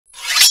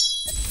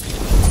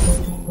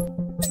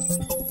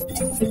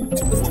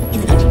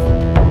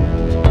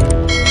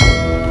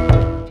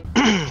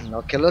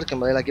Oke lur,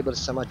 kembali lagi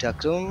bersama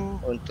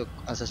Dakrum untuk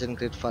Assassin's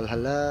Creed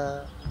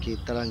Valhalla.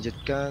 Kita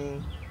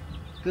lanjutkan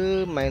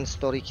ke main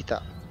story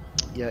kita,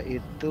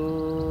 yaitu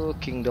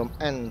Kingdom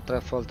End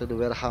Travel to the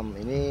Wereham.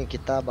 Ini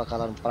kita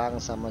bakalan perang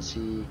sama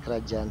si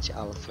kerajaan si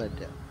Alfred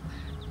ya.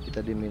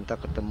 Kita diminta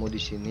ketemu di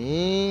sini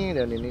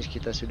dan ini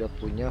kita sudah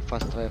punya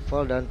fast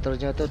travel dan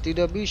ternyata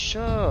tidak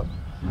bisa.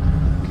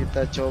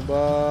 Kita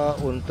coba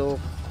untuk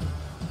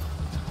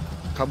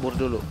kabur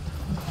dulu.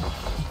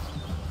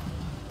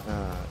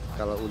 Nah,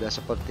 kalau udah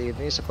seperti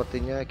ini,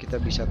 sepertinya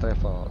kita bisa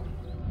travel.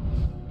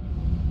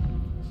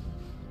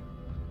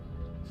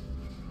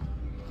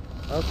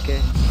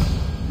 Oke,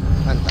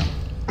 mantap.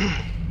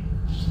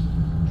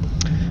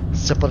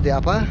 Seperti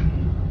apa?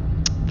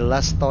 The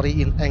last story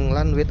in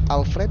England with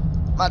Alfred.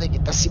 Mari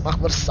kita simak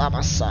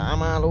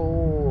bersama-sama,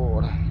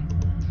 lur.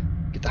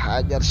 Kita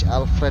hajar si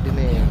Alfred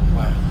ini.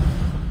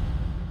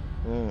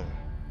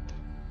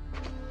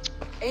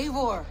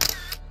 Eivor,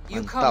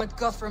 you come at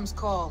Guthrum's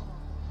call.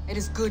 It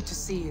is good to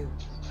see you.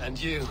 And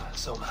you,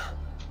 Soma.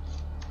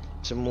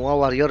 Semua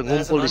warrior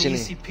ngumpul di sini.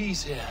 There's an uneasy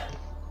peace here.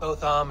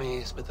 Both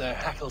armies with their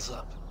hackles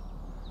up.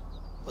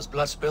 Was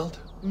blood spilled?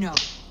 No,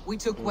 we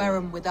took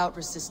Wareham without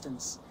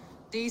resistance.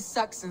 These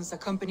Saxons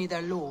accompany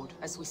their lord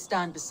as we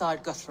stand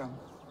beside Guthrum.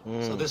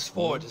 So this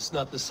fort is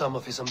not the sum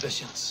of his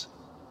ambitions.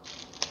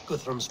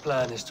 Guthrum's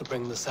plan is to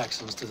bring the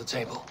Saxons to the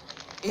table.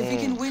 If he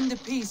can win the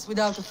peace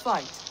without a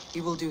fight, he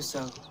will do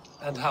so.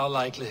 And how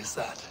likely is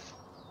that?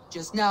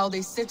 Just now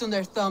they sit on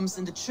their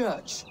thumbs in the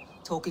church,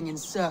 talking in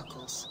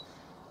circles.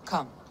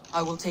 Come,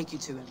 I will take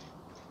you to him.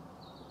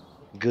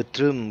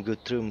 Guthrum.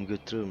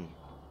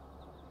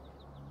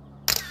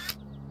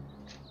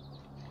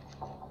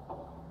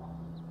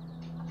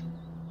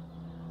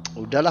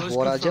 Udahlah,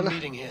 war aja lah.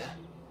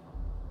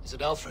 Is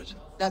it Alfred?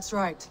 That's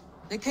right.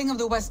 The king of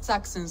the West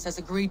Saxons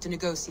has agreed to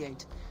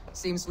negotiate.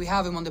 Seems we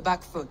have him on the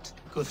back foot.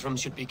 Guthrum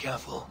should be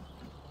careful.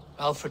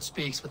 Alfred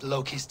speaks with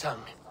Loki's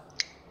tongue.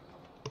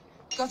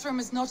 Guthrum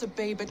is not a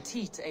babe at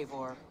teat,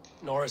 Eivor.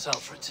 Nor is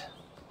Alfred.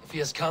 If he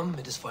has come,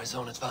 it is for his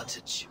own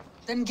advantage.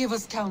 Then give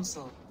us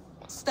counsel.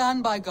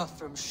 Stand by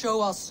Guthrum, show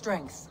our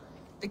strength.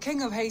 The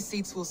king of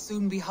Hayseeds will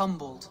soon be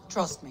humbled,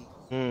 trust me.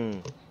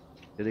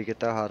 Jadi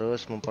kita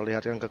harus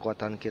memperlihatkan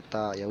kekuatan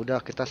kita. Ya udah,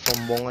 kita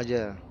sombong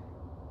aja.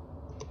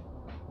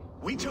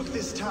 We took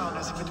this town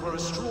as if it were a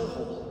straw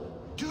hall.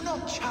 Do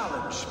not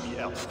challenge me,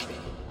 Elf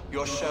King.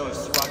 Your show of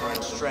swagger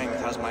and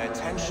strength has my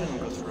attention,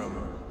 Guthrum.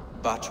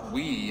 But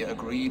we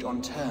agreed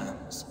on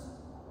terms.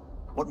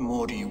 What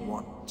more do you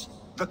want?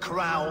 The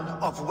crown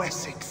of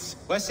Wessex.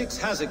 Wessex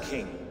has a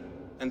king,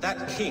 and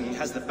that king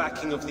has the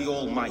backing of the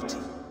Almighty.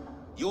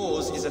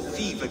 Yours is a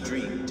fever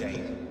dream,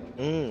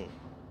 Dane.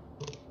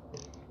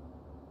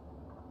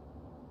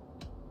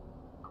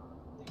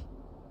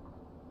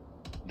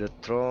 The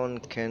throne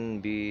can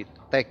be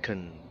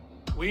taken.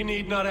 We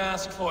need not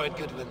ask for it,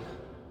 Goodwin.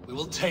 We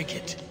will take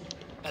it,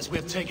 as we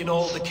have taken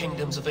all the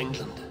kingdoms of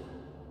England.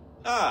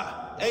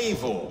 Ah,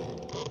 Eivor.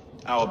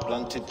 Our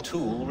blunted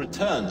tool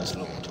returns,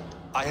 Lord.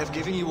 I have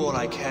given you all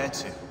I care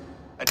to.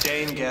 A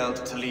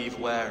Danegeld to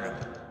leave Wareham.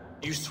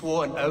 You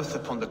swore an oath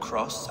upon the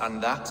cross, and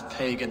that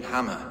pagan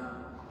hammer.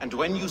 And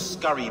when you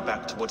scurry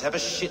back to whatever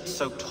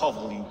shit-soaked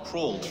hovel you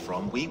crawled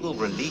from, we will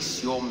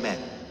release your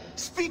men.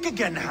 Speak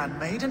again,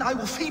 handmaid, and I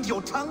will feed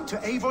your tongue to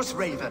Eivor's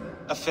raven.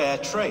 A fair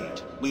trade.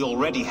 We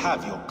already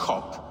have your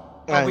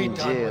cock. Are we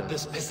done with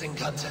this pissing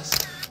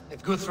contest?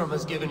 If Guthrum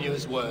has given you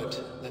his word,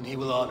 then he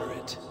will honor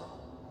it.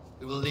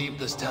 We will leave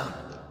this town.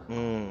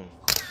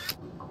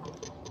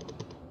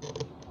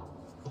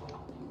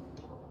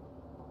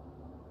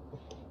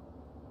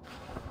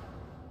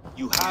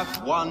 You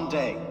have one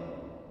day.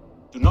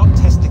 Do not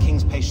test the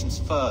king's patience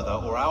further,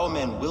 or our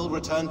men will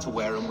return to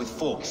Wareham with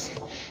force.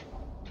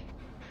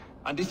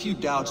 And if you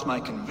doubt my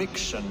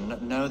conviction,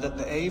 know that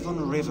the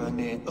Avon River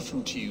near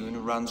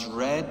Uffentune runs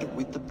red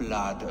with the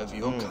blood of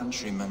your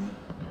countrymen.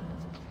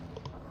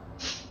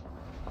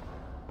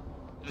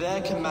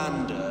 Their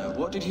commander,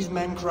 what did his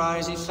men cry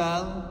as he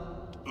fell?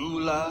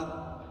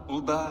 Ula?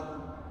 Uba?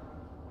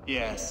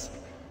 Yes,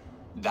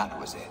 that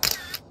was it.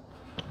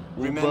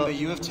 Remember,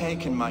 you have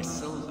taken my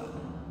silver.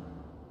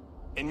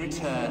 In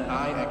return,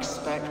 I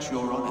expect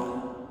your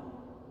honor.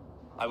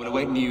 I will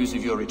await news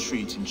of your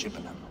retreat in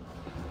Chippenham.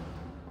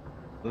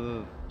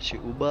 Si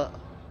Uba.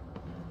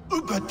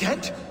 Uba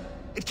dead?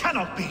 It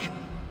cannot be.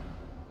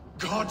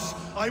 Gods,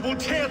 I will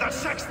tear that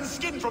Saxon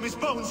skin from his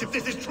bones if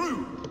this is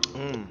true.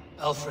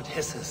 Alfred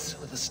hisses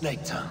with a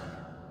snake tongue,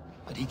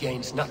 but he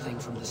gains nothing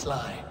from this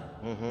lie.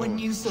 When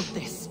news of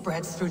this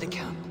spreads through the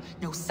camp,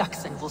 no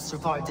Saxon will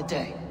survive the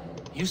day.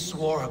 You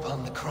swore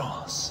upon the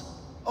cross.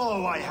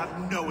 Oh, I have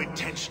no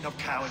intention of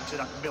cowing to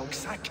that milk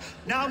sack.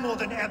 Now more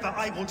than ever,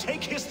 I will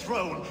take his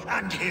throne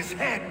and his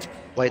head.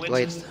 Wait.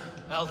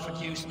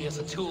 Alfred used me as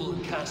a tool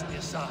and cast me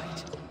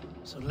aside.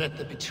 So let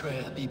the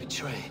betrayer be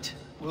betrayed.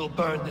 We'll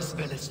burn this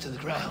village to the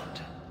ground.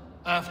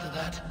 After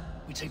that,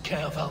 we take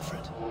care of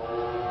Alfred.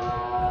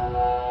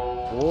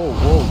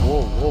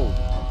 Wow.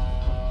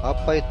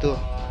 Apa itu?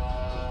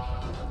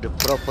 The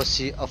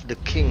prophecy of the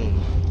king.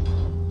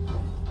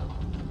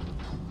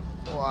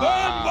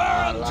 Burn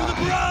Wern to the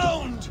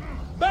ground!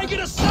 Make it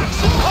a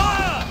Saxon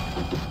fire!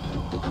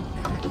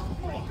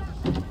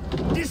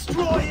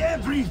 Destroy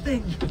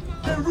everything!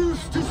 Their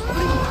roofs to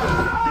splinters!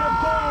 Their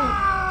bones!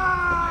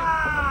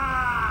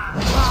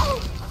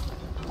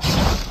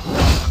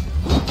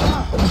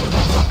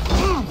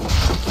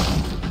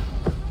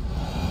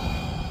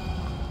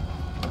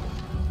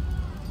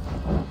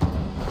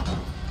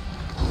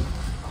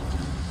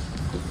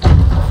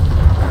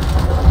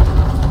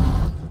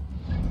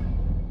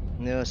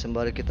 Ya,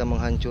 sembari kita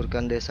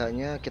menghancurkan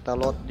desanya, kita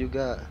loot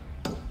juga,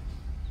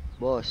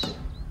 bos.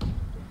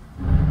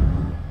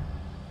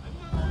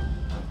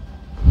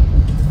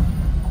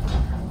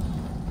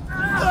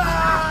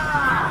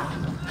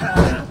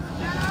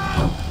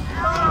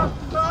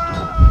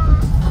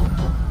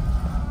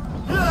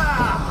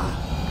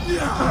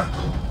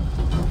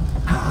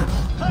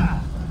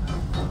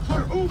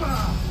 For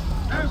Uber!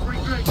 Every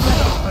great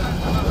battle in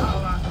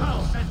Valhalla,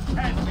 I'll send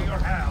 10 to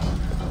your hell!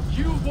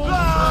 You won't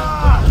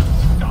stop!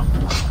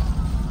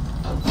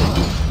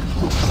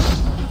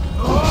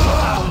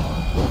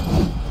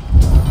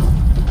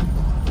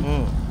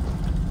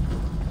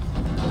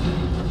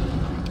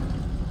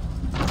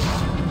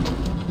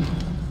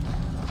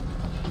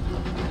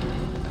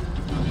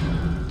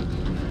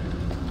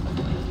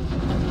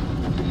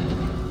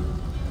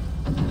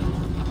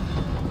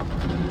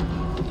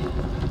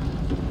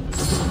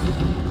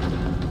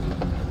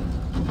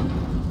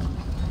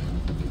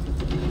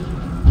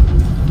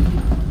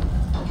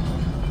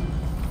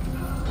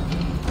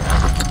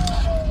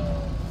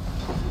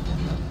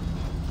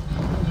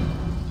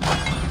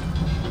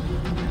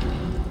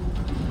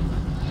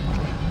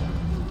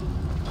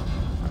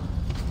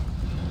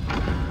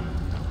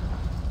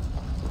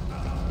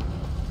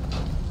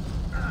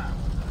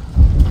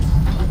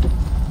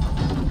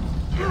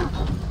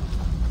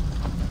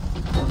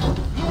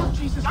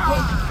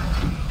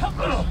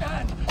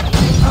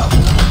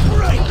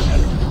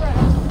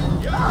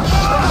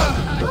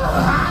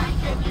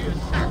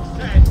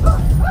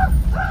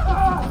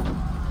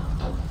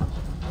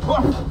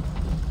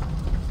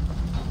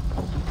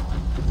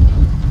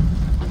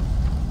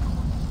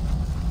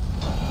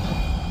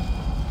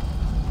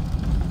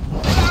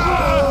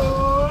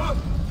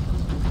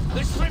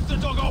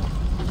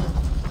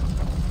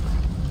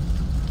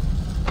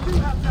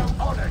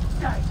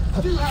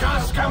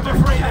 Just come to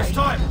free this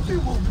time! You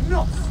will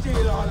not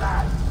steal our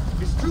land!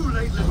 It's too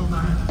late, little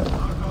man.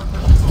 Our God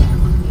has spoken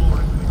with war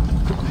and wind.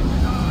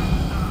 It's ours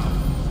now.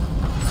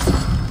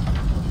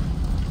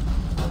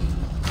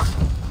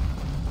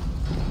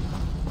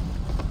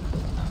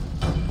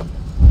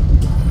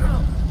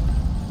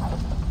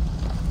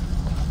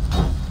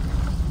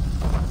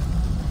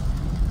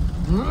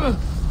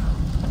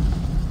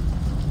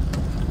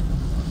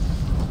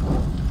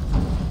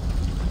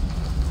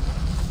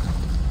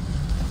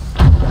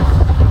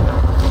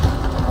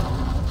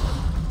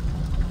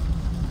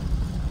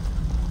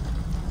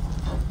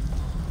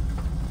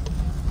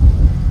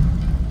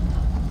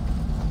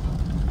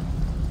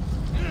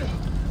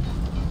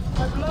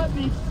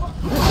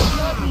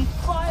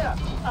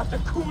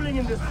 Cooling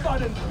in this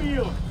sudden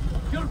field.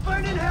 You'll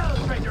burn in hell,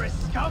 traitorous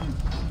scum!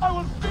 I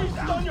will feast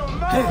on your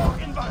marrow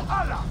in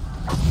Valhalla!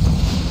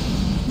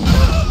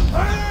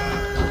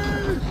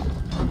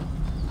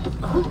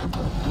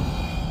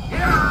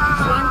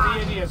 Flank the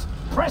idiots!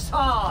 Press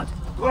hard!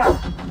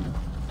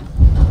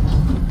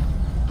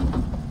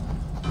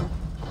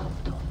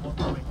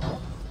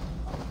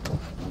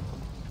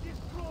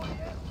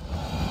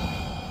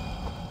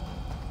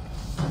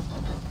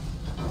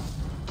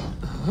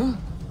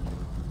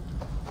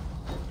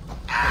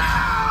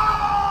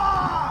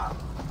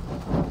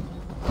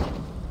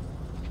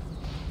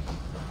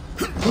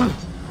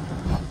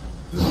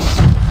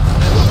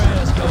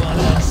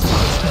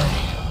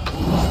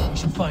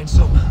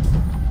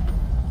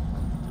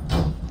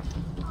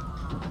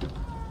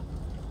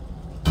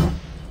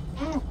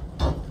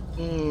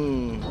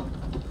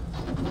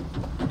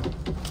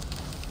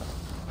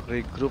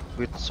 Regroup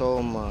with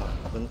Soma.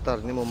 Bentar,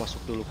 ini mau masuk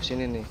dulu ke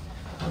sini nih.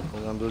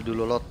 Mau ngambil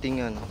dulu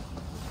lotingan.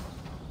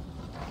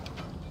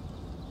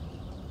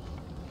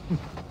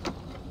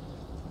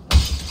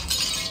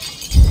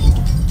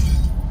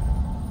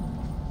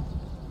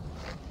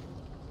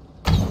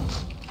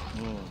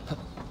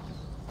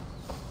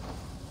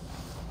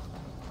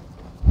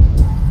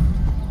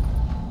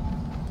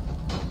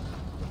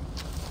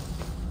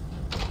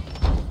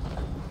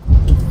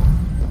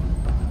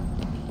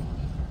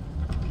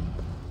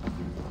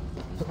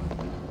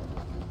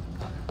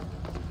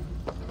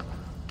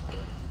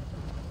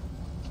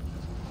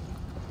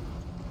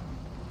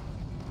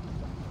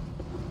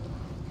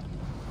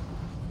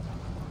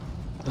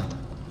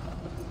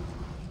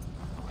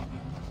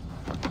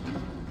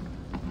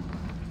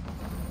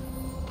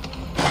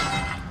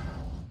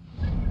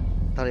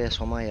 Ntar ya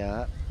Soma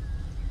ya.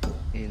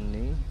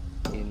 Ini.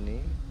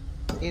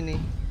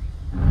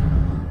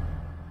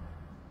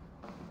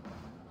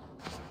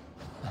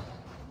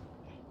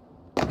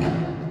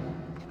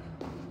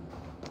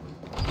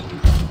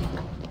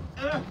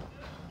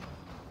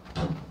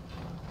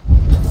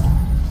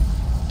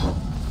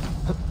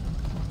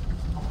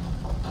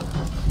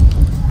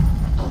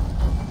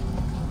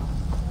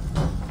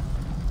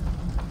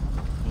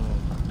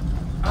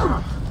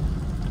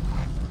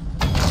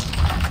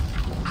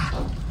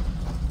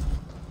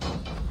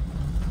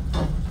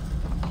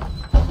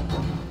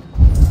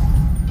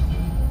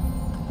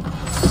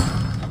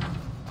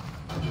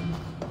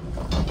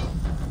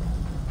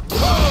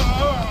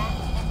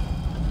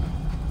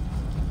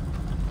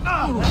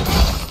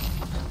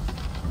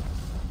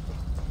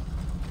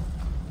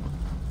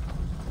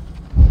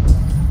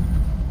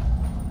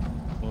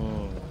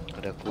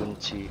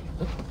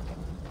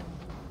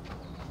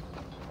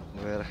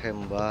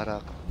 Werhem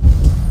Barak.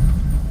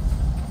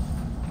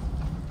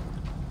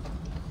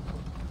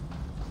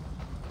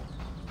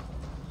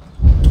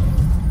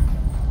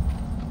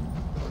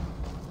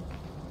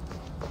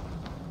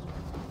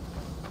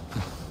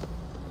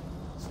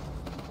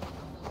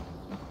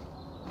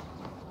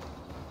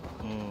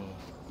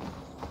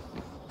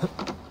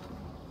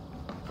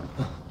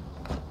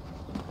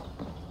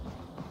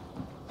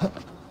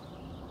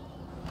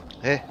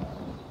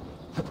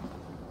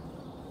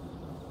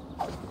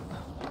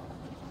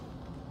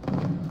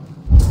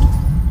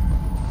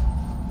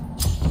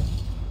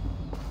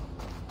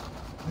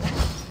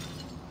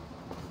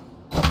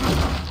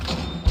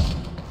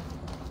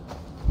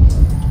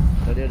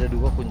 Tadi ada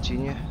 2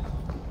 kuncinya.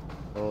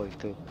 Oh,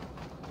 itu.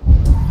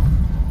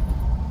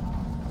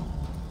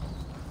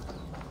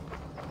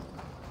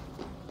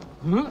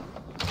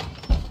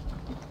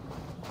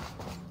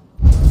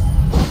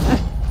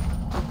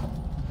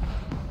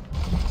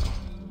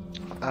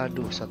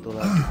 Aduh, satu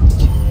lagi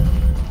kuncinya.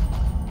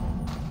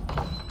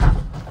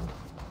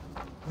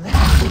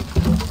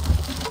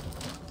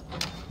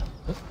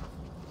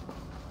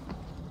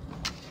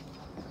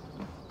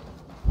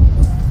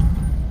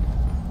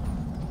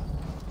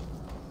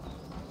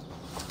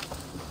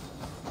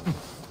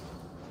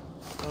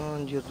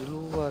 Anjir, di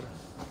luar.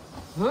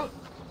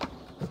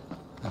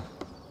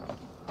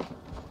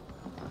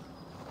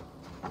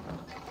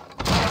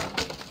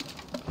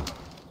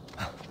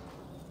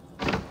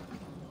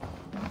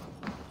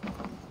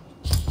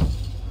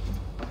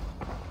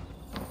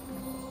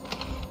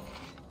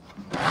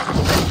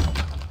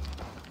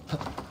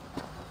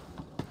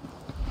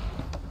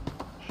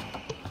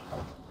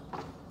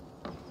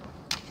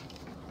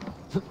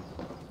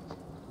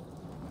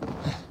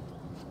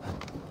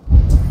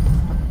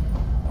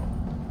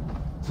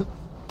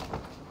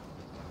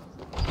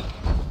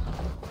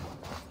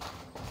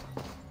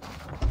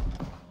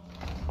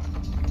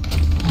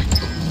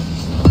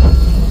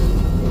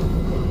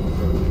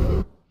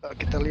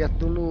 Kita lihat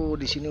dulu,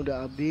 di sini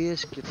udah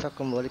habis, kita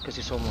kembali ke si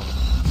Somo.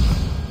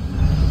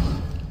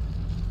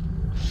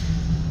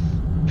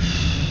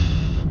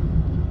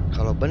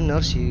 Kalau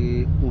bener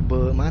si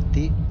Ube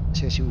mati,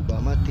 si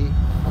Uba mati,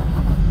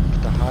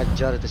 kita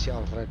hajar itu si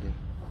Alfred ya.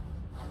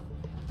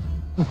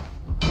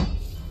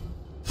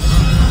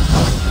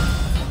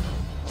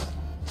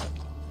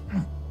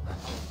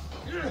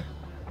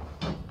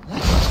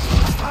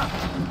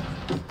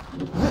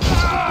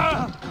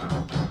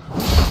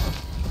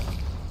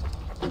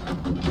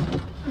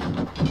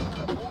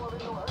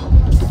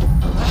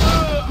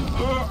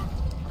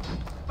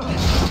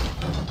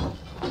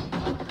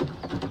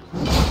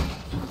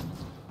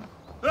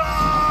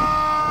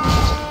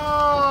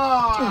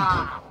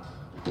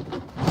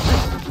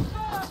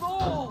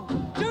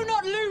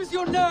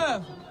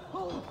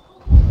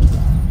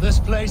 This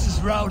place is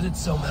routed,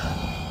 Soma.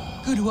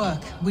 Good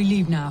work. We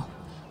leave now.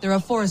 There are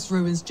forest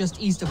ruins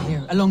just east of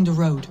here, along the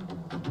road.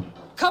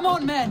 Come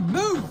on, men!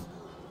 Move!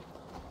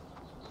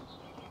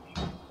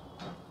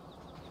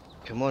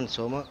 Come on,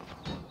 Soma.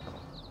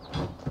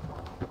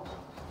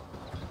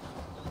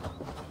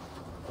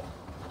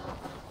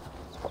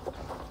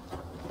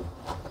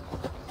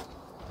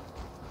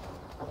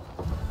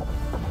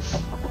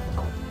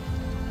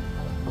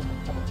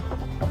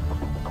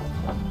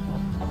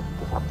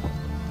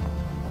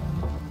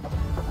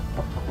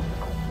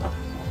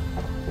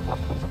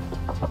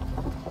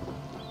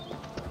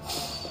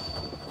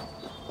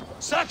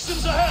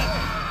 Saxons ahead!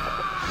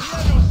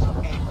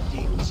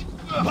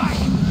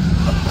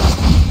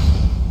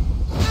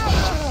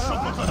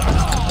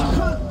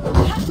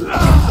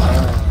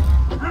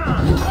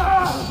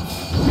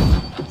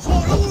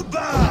 For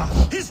Uba!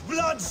 His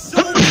blood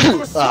soaked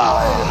your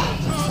soul!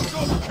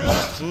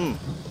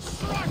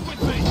 Strike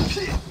with me!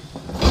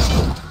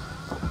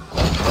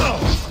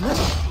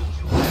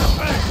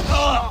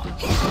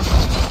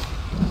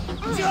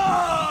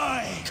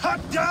 Die! Cut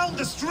down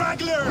the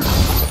stragglers!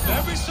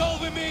 Every soul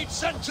we meet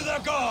sent to their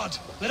god.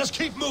 Let us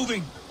keep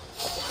moving.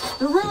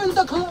 The ruins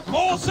are close!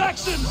 More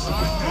Saxons!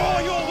 Draw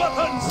your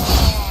weapons!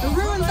 The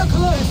ruins are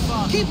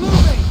close! Keep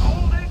moving!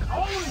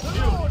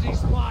 Hold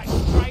is my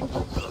strength.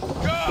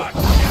 God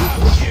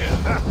damn you!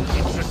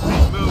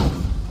 Interesting move.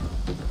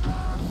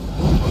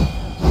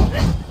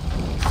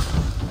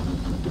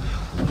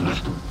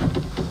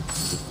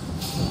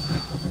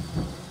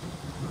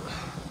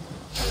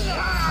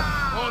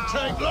 Won't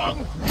take long.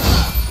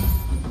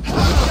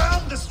 Cut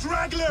down the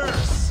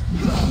stragglers!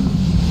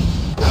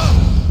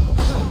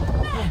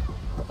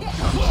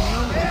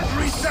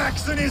 Every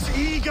Saxon is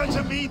eager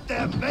to meet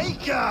their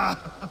maker!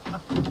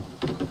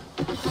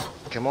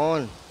 Come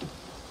on.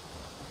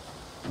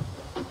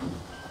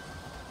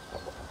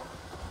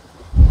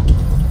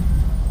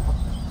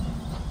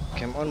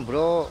 Come on,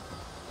 bro.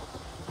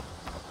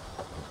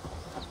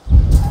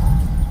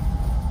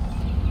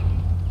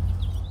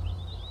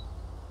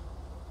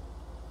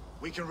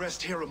 We can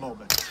rest here a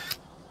moment.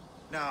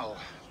 Now,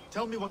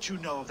 tell me what you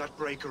know of that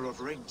breaker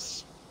of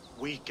rings.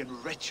 Weak and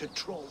wretched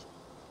troll.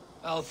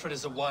 Alfred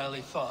is a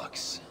wily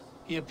fox.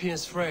 He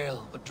appears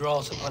frail, but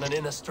draws upon an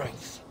inner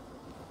strength.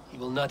 He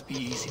will not be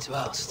easy to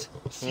oust.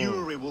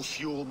 Fury will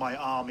fuel my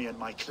army and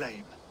my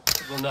claim.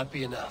 It will not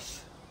be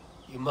enough.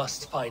 You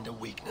must find a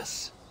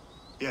weakness.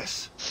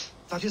 Yes,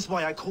 that is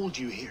why I called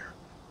you here.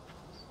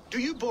 Do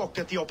you balk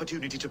at the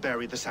opportunity to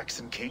bury the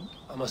Saxon king?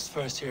 I must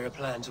first hear a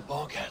plan to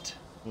balk at.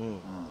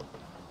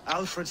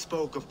 Alfred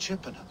spoke of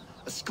Chippenham,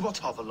 a squat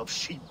hovel of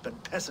sheep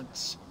and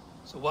peasants.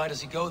 So why does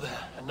he go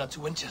there, and not to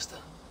Winchester?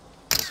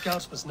 The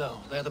scouts must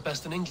know. They're the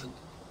best in England.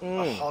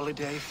 A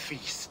holiday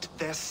feast,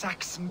 their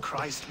Saxon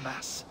Christ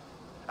Mass.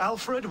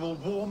 Alfred will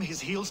warm his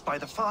heels by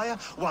the fire,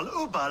 while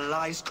Ubba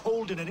lies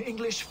cold in an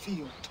English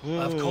field.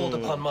 I've called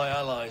upon my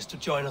allies to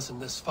join us in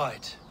this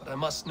fight, but I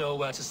must know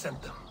where to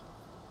send them.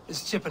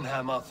 Is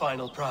Chippenham our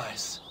final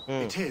prize?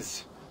 It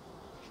is.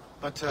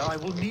 But I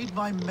will need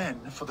my men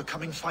for the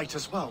coming fight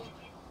as well.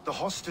 The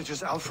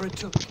hostages Alfred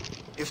took.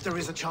 If there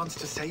is a chance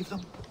to save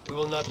them. We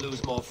will not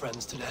lose more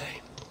friends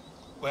today.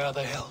 Where are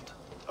they held?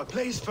 A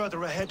place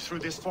further ahead through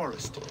this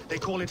forest. They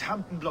call it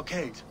Hampton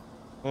Blockade.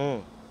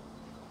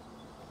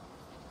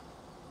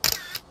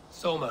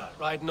 Soma,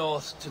 ride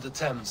north to the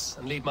Thames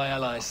and lead my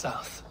allies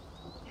south.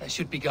 They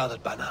should be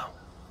gathered by now.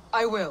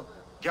 I will.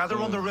 Gather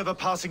on the river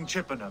passing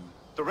Chippenham.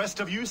 The rest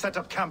of you set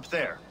up camp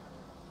there.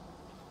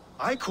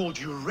 I called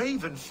you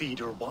Raven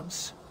Feeder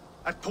once.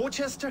 At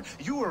Porchester,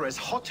 you were as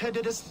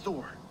hot-headed as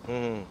Thor.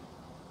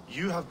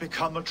 You have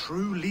become a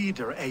true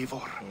leader,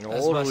 Eivor.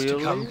 There's much to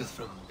come,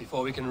 Guthrum,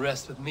 before we can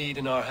rest with mead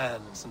in our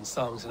hands and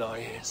songs in our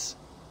ears.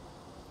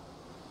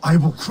 I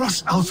will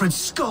crush Alfred's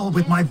skull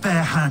with my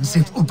bare hands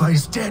if Ubba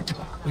is dead.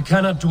 We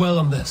cannot dwell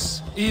on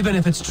this, even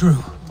if it's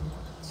true.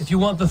 If you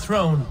want the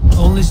throne,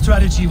 only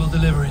strategy will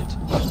deliver it.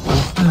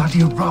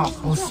 Bloody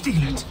wrath will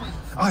steal it.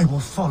 I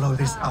will follow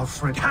this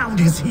Alfred, hound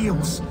his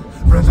heels.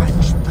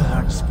 Revenge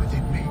burns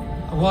within me.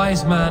 A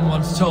wise man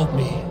once told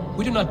me,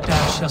 we do not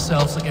dash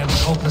ourselves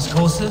against hopeless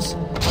courses.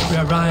 We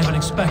arrive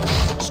unexpected,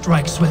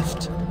 strike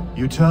swift.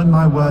 You turn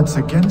my words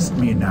against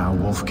me now,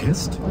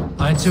 Wolf-Kissed.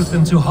 I took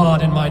them too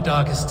hard in my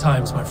darkest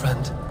times, my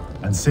friend.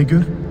 And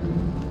Sigurd?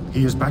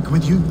 He is back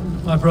with you?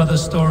 My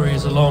brother's story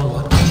is a long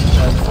one,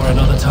 and for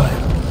another time.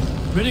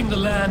 Ridding the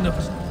land of...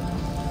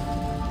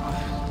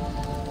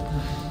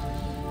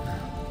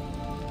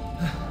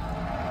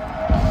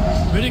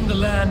 Ridding the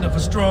land of a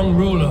strong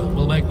ruler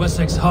will make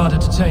Wessex harder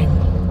to tame.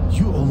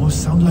 You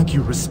almost sound like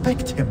you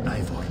respect him,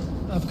 Eivor.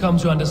 I've come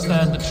to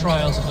understand the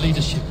trials of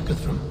leadership,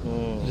 Guthrum.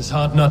 It is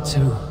hard not to,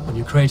 when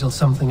you cradle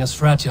something as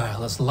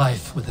fragile as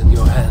life within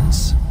your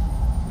hands.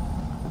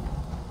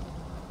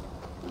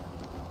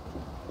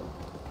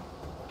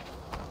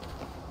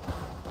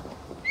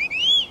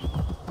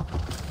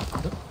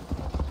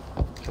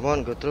 Come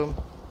on, Guthrum.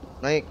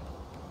 Naik.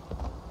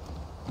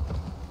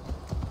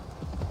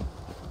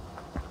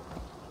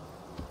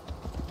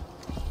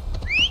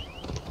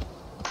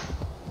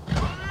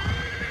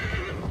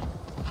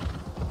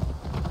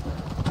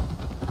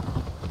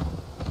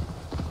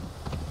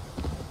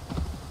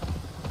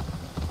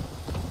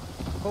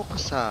 Kok ke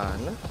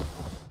sana?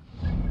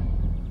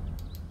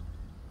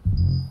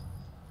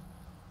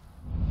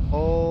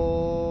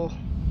 Oh.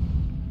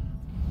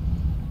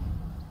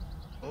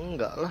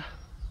 Enggak lah.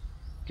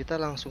 Kita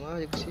langsung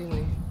aja ke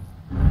sini.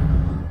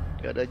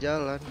 Gak ada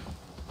jalan.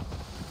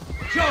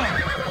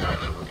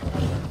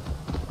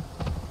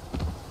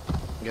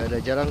 Gak ada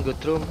jalan,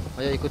 Guthrum.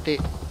 Ayo ikuti.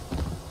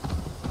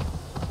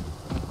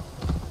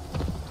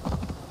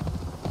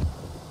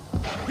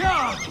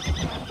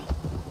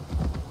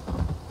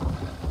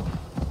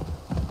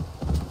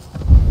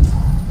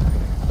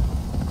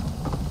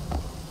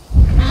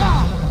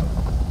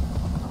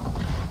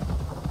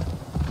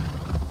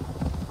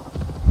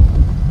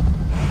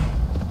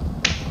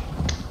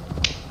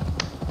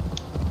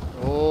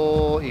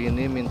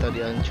 Ini minta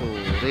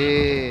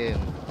dihancurin.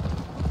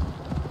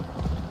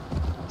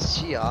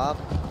 Siap,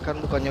 kan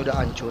bukannya udah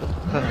hancur.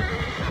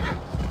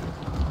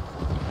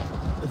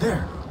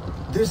 There.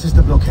 This is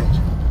the blockade.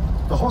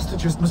 The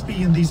hostages must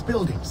be in these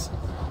buildings.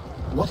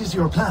 What is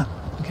your plan?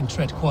 We can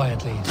tread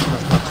quietly so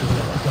as not to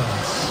alert the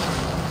guards.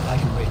 I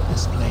can raid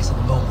this place in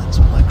moments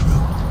with my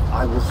crew.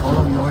 I will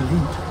follow your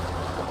lead.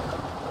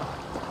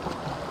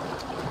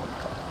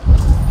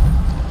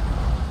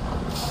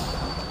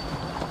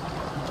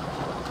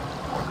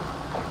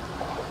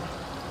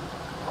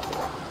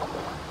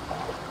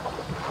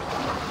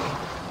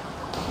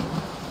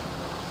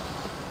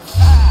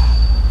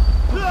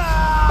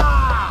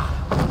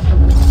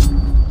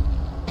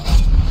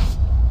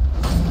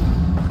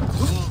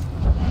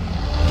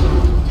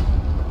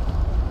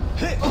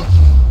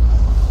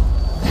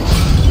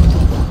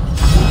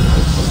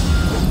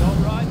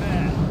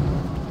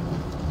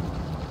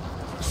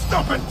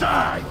 Stop and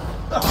die!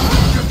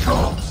 Your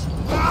corpse!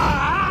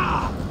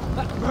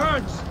 That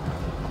burns!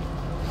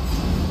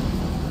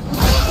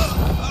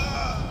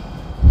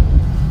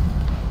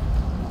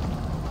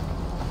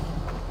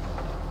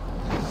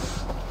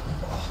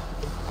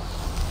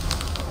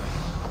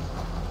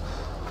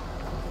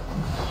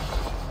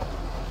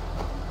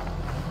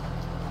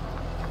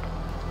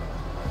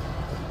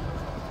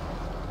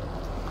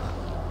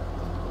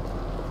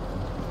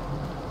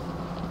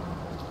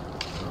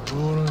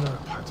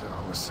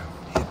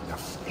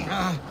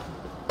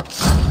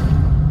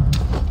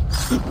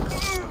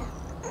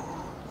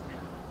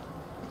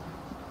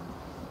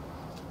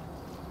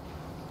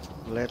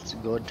 Let's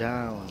go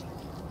down.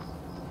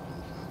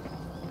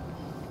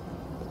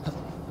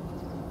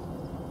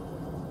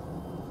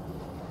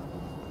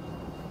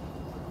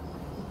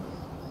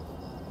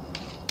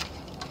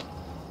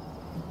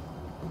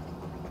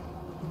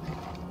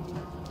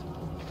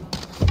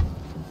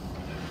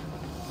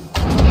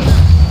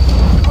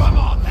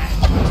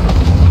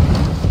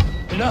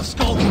 Enough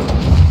skulking!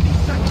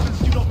 These Saxons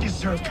do not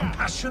deserve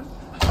compassion.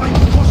 I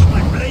will wash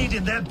my blade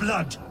in their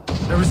blood.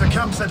 There is a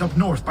camp set up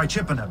north by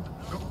Chippenham.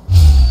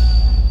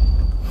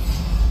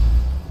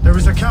 There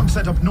is a camp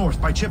set up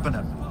north by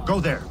Chippenham. Go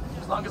there.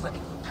 As long as I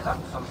can cut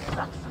some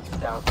Saxons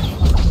down.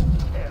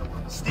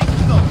 Stick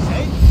close,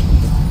 eh?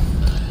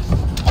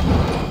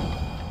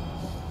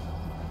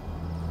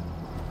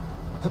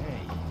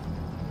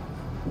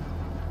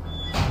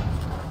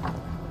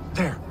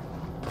 There.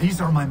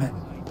 These are my men.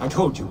 I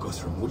told you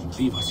Guthrum wouldn't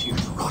leave us here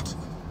to rot.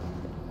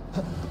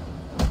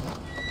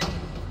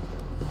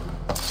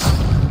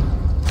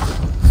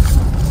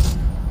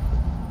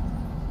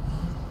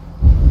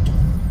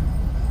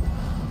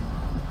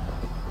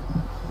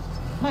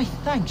 My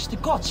thanks, the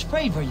gods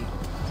favor you.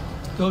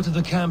 Go to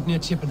the camp near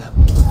Chippenham.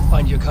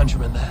 Find your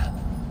countrymen there.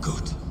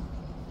 Good.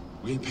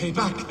 We'll pay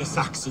back the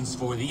Saxons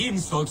for the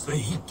insults they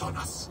heaped on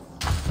us.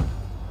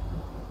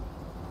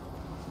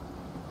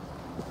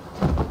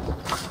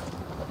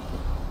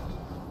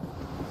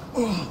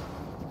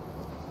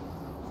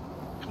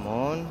 Come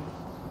on.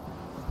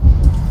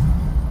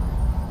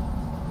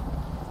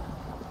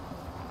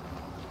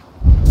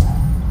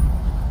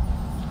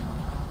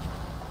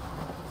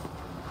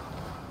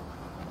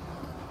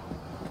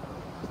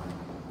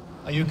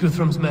 Are you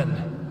Guthrum's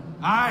men?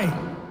 Aye.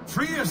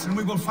 Free us and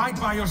we will fight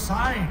by your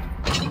side.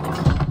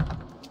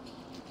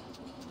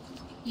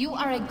 You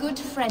are a good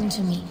friend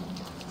to me.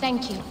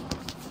 Thank you.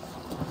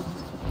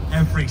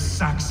 Every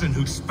Saxon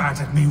who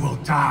spat at me will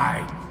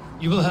die.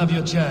 You will have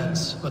your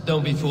chance, but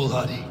don't be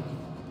foolhardy.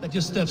 Let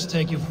your steps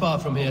take you far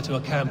from here to a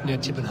camp near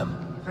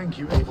Chippenham. Thank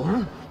you,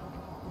 Eivor.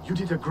 You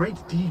did a great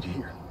deed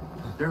here.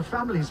 Their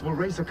families will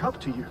raise a cup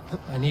to you.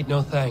 I need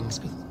no thanks.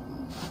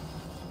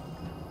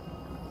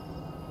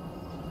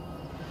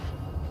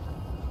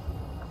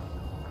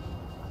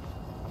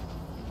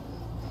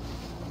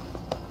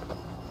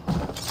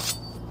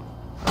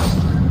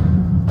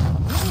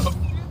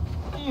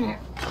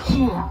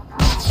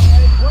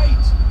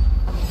 Wait!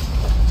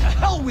 To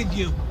hell with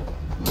you!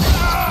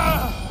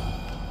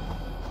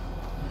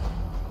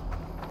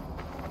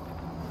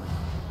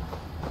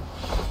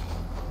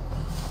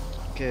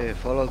 Okay,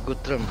 follow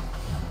Guthrum.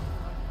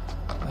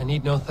 I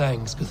need no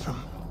thanks,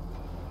 Guthrum.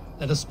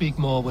 Let us speak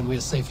more when we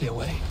are safely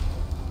away.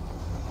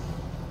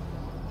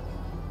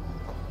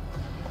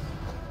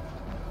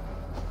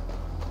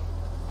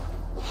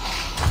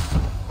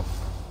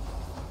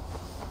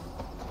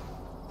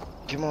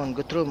 Come on,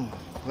 Guthrum.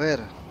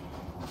 Where?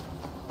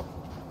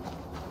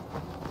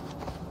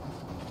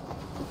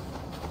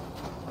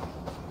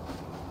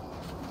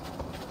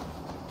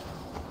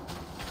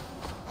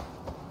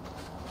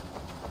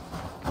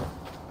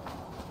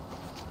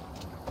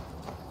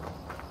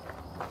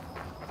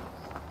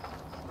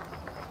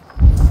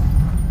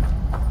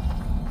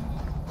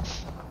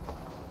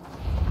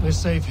 We're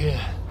safe here.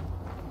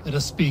 Let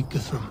us speak,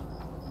 Guthrum.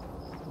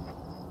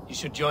 You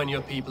should join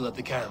your people at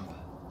the camp.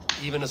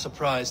 Even a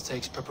surprise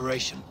takes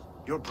preparation.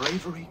 Your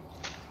bravery,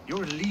 your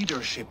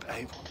leadership,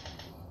 Eivor.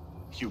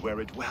 You wear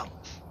it well.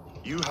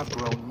 You have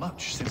grown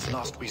much since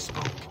last we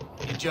spoke.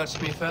 You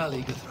judged me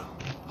fairly, Guthrum.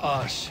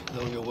 Harsh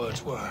though your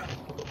words were.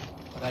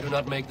 But I do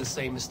not make the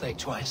same mistake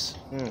twice.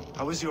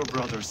 How is your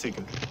brother,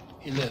 Sigurd?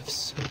 He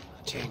lives,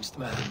 a changed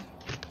man.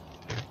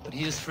 But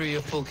he is free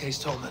of full case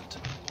torment.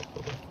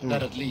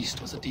 That at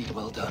least was a deed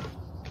well done.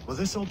 Will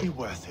this all be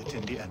worth it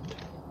in the end?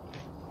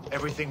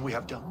 Everything we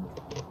have done?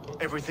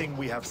 Everything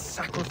we have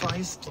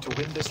sacrificed to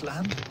win this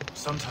land?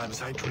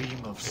 Sometimes I dream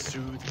of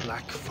soothed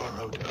black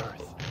furrowed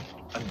earth.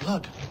 And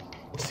blood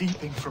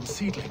seeping from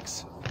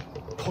seedlings,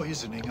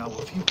 poisoning our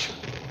future.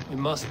 We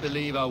must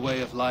believe our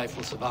way of life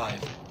will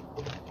survive.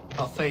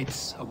 Our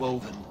fates are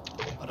woven,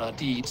 but our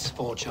deeds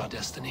forge our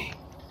destiny.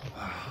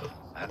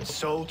 And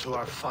so to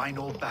our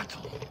final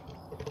battle.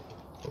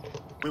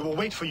 We will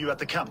wait for you at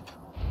the camp.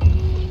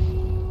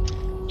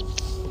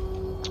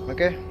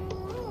 Okay.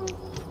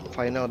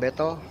 Final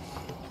battle.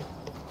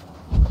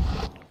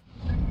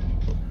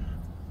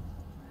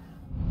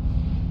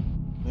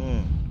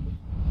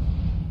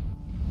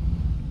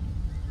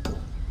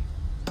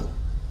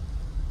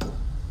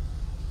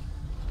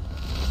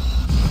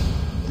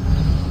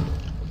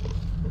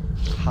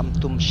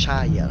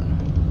 Hamtunscire.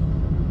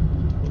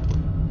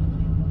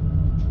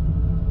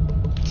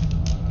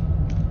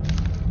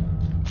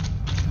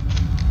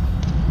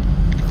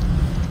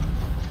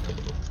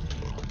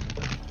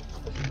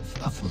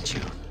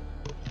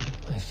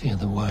 I fear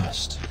the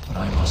worst, but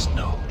I must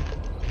know.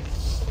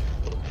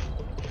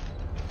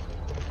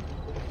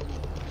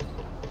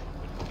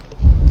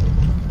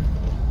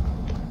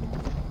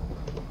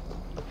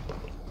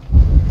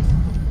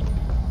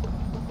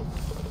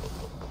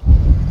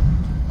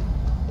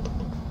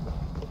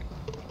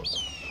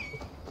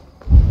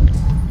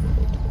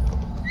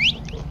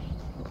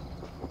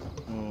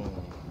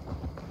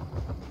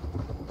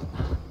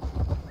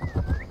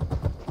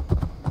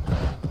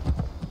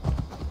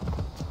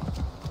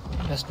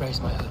 Best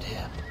raise my hood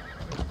here.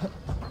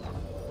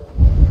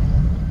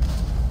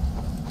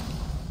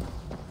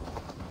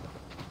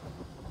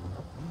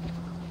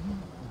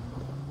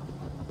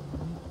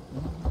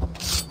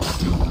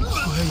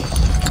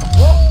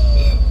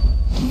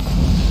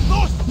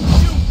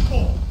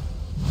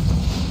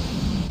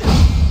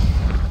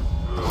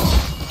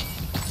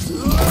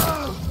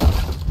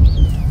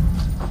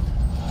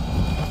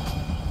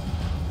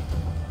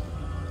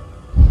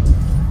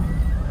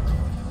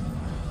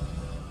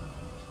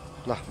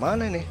 Lah,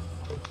 mana ini?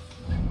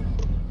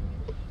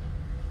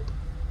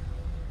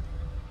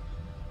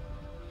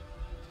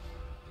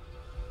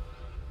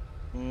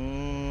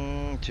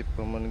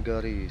 Cipaman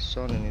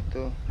garison ini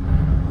tuh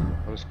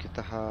harus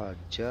kita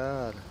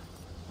hajar.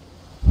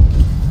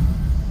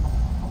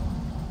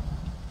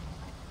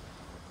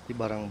 Di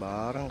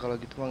barang-barang kalau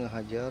gitu mah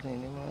ngehajar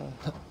ini mah.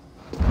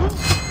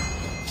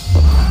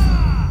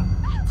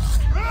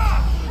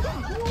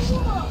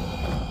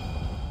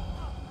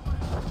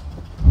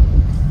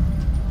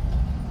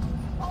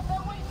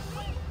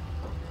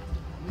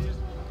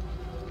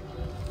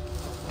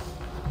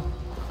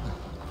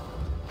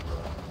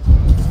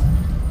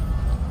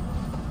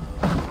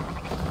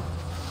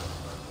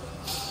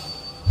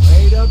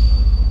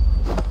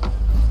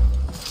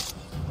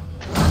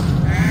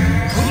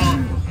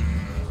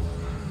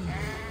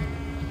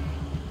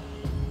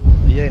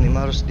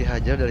 Harus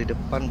dihajar dari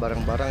depan,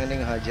 barang-barang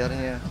ini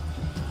ngehajarnya.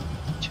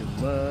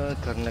 Cuma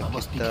karena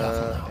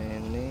kita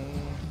ini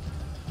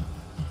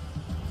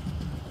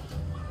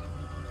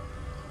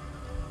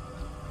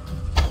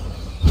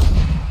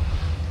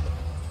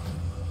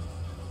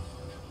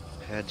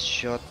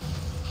headshot.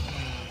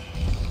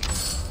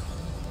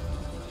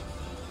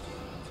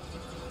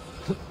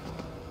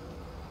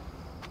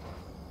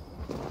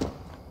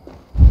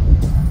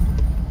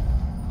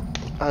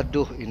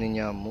 Aduh, ini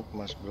nyamuk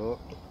mas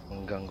bro,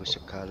 mengganggu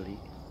sekali.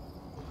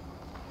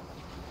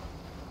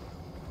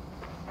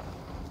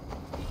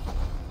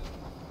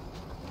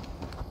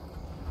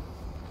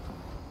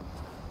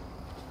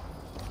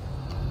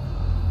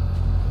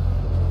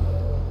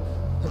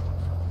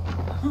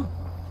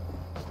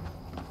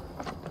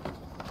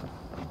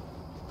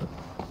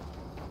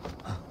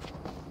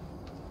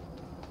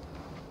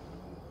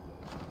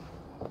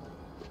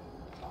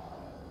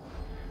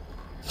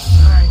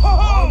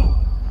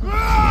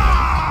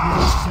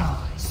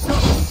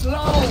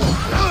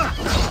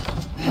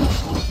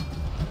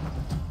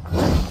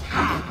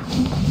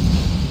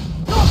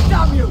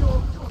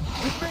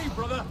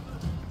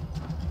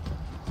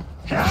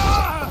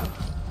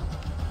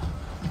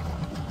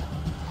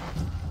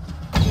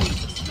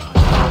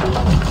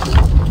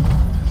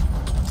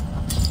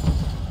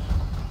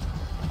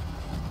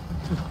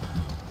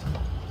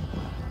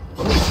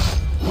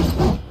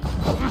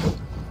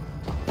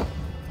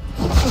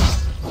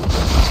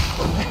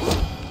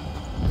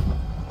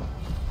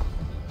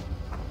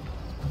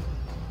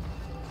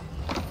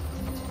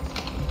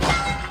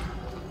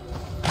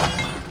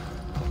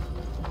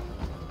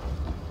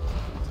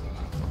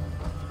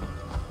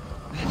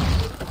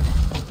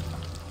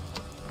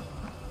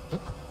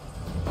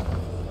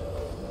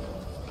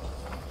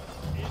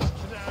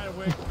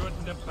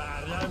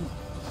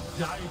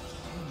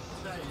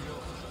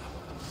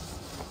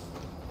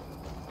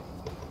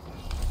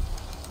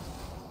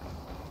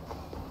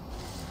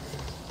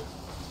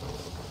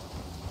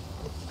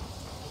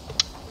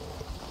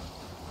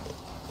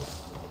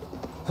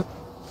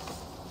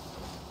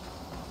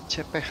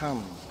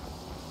 Cepeham.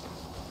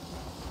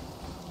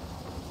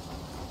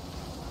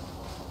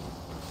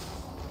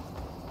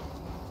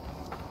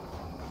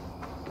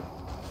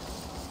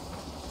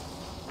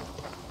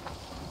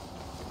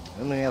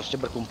 Ini harusnya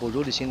berkumpul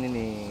dulu di sini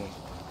nih.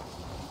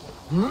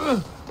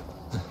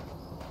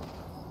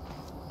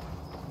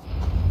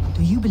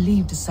 Do you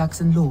believe the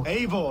Saxon lord?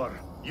 Eivor,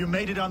 you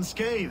made it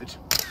unscathed.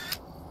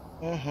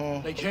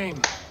 They came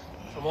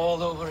from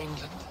all over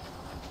England.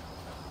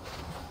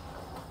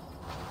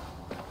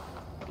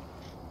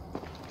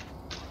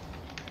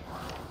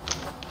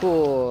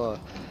 Oh,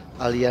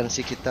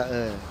 aliansi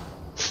kita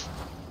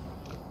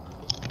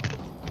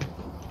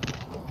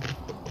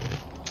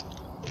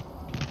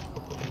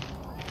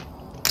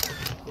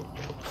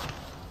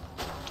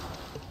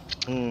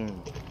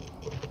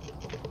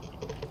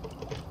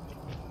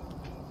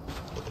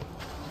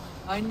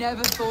I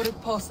never thought it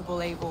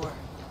possible, Eivor,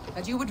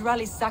 that you would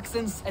rally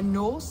Saxons and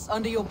Norse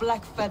under your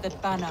black-feathered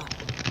banner.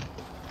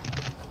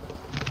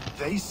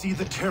 They see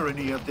the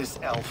tyranny of this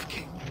elf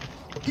king.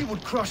 He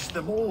would crush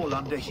them all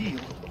under heel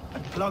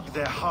and plug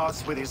their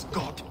hearts with his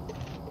god.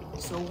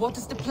 So what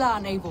is the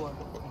plan, Eivor?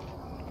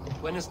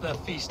 When is their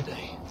feast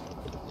day?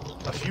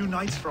 A few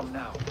nights from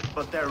now,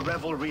 but their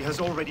revelry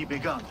has already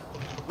begun.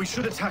 We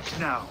should attack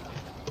now.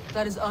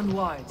 That is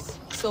unwise.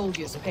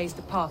 Soldiers pace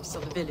the paths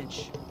of the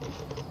village.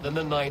 Then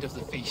the night of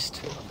the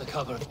feast, under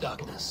cover of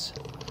darkness.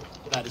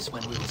 That is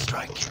when we will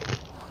strike.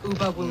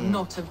 Uba will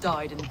not have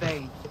died in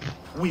vain.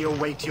 We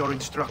await your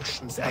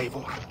instructions,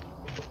 Eivor.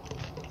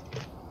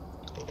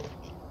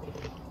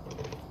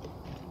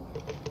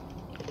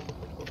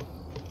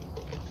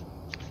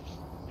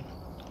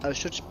 I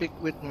should speak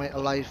with my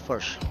ally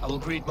first. I will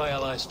greet my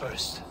allies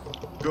first.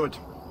 Good.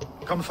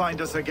 Come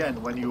find us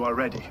again when you are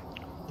ready.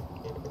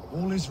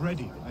 All is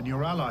ready, and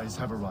your allies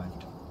have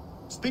arrived.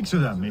 Speak to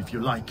them if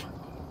you like.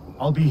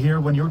 I'll be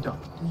here when you're done.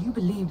 Do you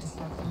believe this?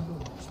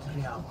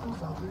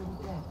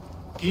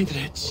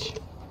 Dietrich,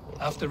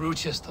 after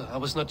Rochester, I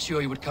was not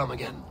sure you would come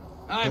again.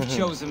 I've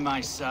chosen my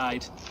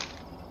side.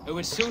 It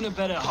would sooner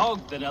bet a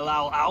hog than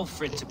allow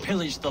Alfred to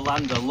pillage the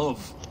land of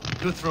love.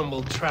 Guthrum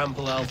will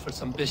trample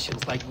Alfred's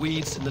ambitions like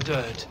weeds in the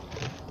dirt.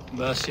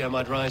 Mercia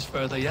might rise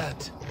further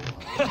yet.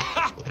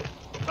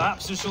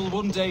 Perhaps I shall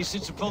one day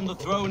sit upon the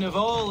throne of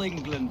all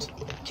England.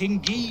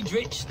 King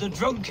Giedrich the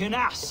drunken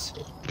ass.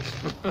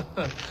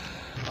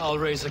 I'll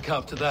raise a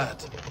cup to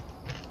that.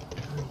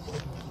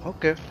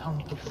 Okay.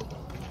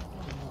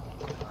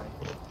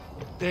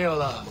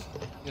 Deolav,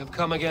 you have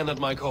come again at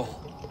my call.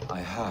 I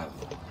have,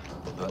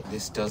 but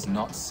this does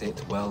not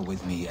sit well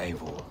with me,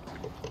 Eivor.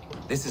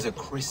 This is a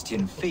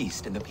Christian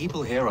feast, and the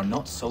people here are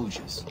not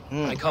soldiers.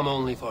 I come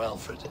only for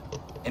Alfred.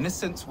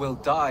 Innocents will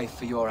die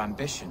for your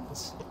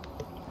ambitions.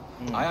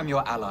 I am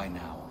your ally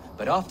now,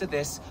 but after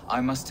this, I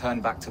must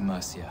turn back to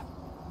Mercia.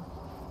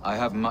 I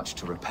have much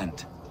to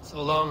repent.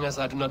 So long as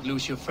I do not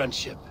lose your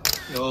friendship,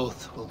 your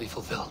oath will be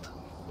fulfilled.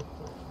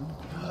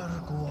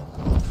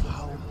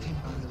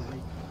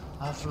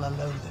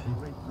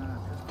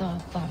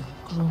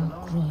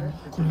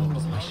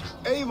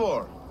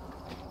 Eivor!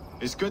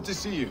 It's good to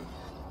see you.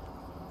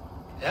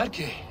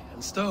 Erke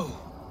and Stowe.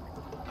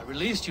 I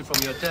released you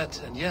from your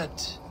debt, and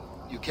yet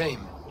you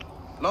came.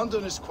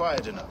 London is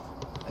quiet enough,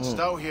 and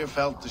Stowe here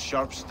felt the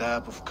sharp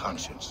stab of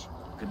conscience.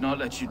 Could not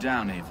let you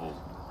down, Eivor.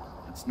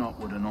 That's not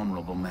what an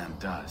honorable man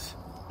does.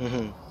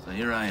 So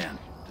here I am,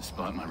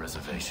 despite my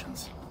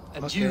reservations.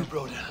 And you,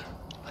 brother.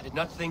 I did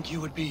not think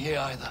you would be here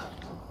either.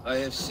 I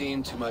have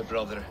seen to my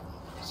brother,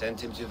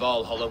 sent him to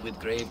Valhalla with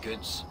grave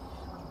goods.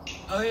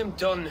 I am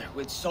done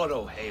with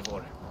sorrow,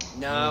 Eivor.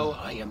 Now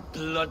I am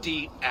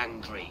bloody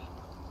angry.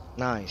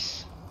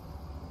 Nice.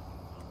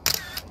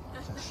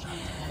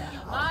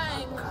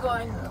 I'm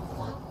going.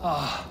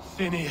 Ah,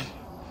 Finneir.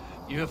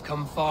 You have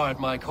come far at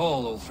my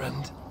call, old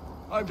friend.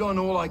 I've done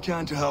all I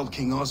can to help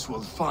King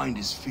Oswald find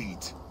his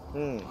feet.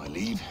 I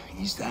leave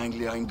East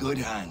Anglia in good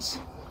hands.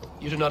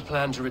 You do not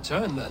plan to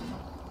return, then?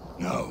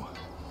 No.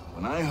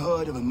 When I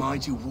heard of a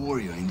mighty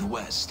warrior in the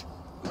west,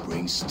 who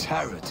brings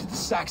terror to the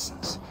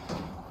Saxons,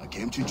 I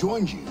came to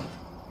join you,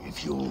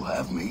 if you'll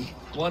have me.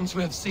 Once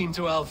we have seen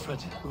to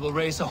Alfred, we will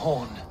raise a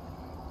horn.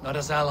 Not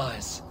as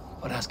allies,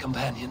 but as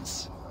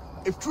companions.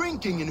 If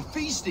drinking and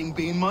feasting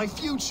be in my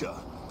future,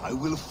 I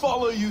will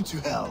follow you to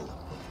hell.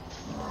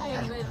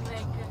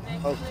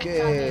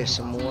 Oke,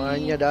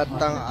 semuanya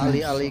datang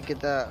ahli-ahli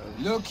kita.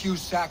 Look, you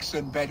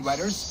Saxon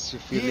bedwetters.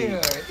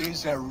 Here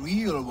is a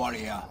real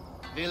warrior.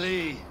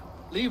 Vili,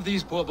 leave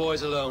these poor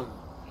boys alone.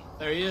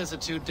 Their ears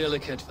are too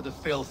delicate for the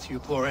filth you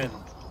pour in.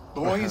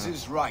 Boys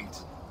is right.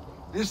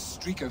 This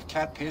streak of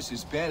cat piss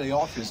is barely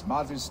off his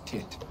mother's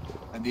tit.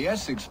 And the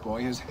Essex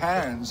boy has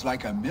hands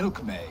like a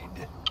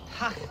milkmaid.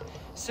 Ha!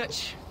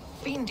 Such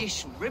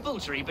fiendish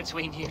ribaldry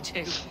between you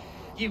two.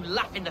 You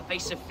laugh in the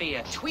face of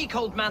fear. Tweak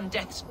old man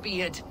Death's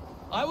beard.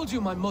 I will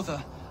do my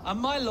mother and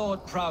my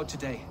lord proud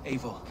today,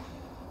 Eivor.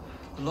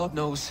 The Lord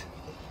knows,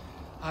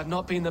 I've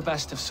not been the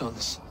best of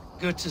sons.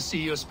 Good to see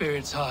your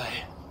spirits high.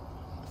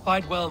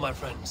 Fight well, my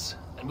friends,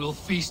 and we'll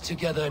feast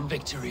together in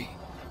victory.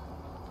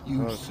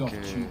 You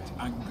soft-cheeked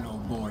Anglo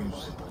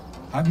boys.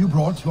 Have you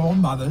brought your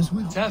mothers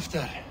with you?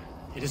 Tefter,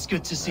 it is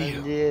good to see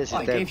you. Yes,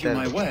 I gave you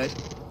my word.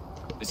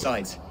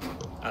 Besides,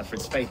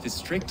 Alfred's faith is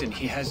strict and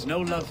he has no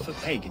love for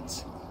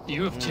pagans.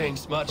 You have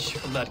changed much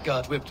from that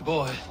god-whipped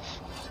boy.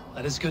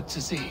 That is good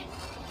to see.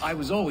 I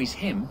was always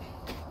him,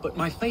 but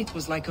my faith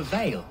was like a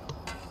veil.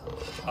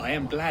 I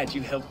am glad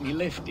you helped me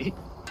lift it.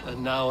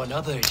 And now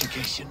another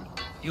education.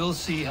 You'll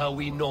see how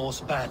we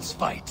Norse bats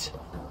fight.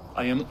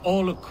 I am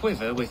all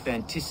a-quiver with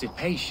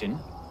anticipation.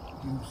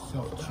 You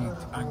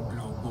soft-cheeked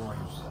Anglo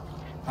boys.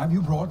 Have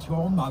you brought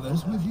your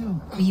mothers with you?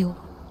 You.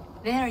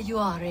 There you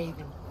are,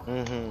 Raven.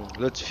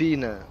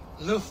 Lutfina.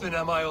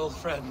 Lufina, my old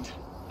friend.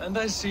 And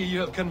I see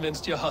you have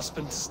convinced your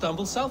husband to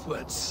stumble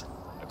southwards.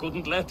 I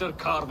couldn't let her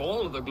carve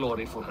all the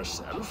glory for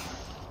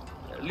herself.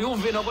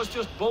 Ljuvina was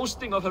just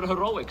boasting of her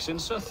heroics in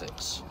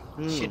Sussex.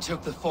 She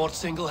took the fort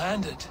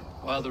single-handed,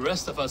 while the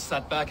rest of us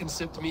sat back and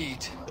sipped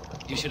mead.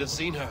 You should have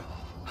seen her.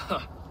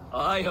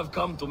 I have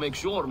come to make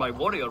sure my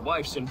warrior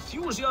wife's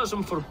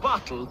enthusiasm for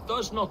battle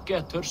does not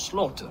get her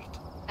slaughtered.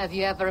 Have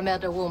you ever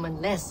met a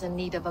woman less in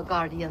need of a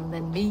guardian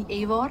than me,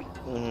 Eivor?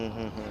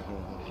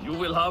 You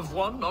will have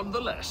one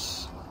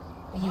nonetheless.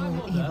 You,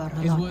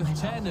 Eivor, is worth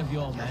 10 of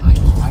your men.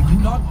 I do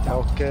not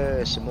doubt.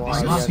 Oke, semua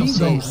I see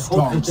those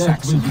strong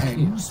Saxon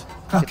hens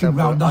clucking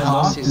round the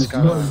hearth as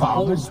your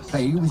fowls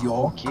play with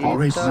your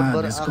chorus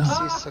man is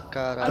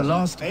sekarang. The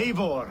last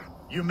Eivor,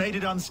 you made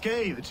it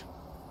unscathed.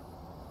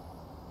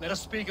 Let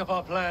us speak of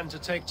our plan to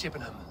take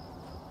Chippenham.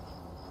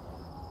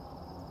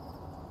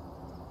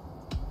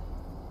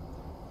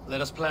 Let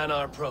us plan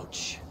our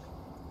approach.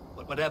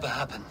 But whatever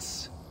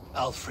happens,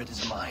 Alfred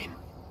is mine.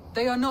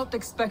 They are not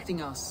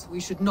expecting us. We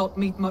should not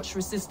meet much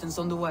resistance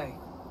on the way.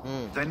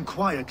 Then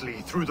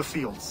quietly through the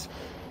fields.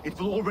 It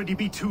will already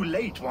be too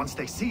late once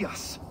they see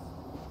us.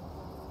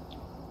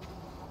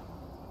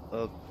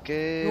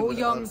 Okay. Your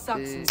young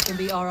Saxons can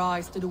be our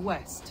eyes to the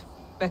west.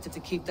 Better to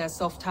keep their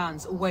soft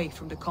hands away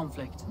from the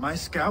conflict. My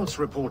scouts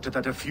reported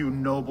that a few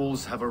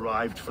nobles have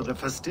arrived for the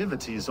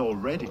festivities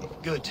already.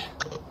 Good.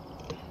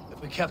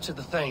 If we capture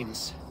the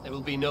Thanes, there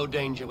will be no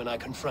danger when I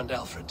confront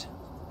Alfred.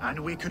 And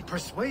we could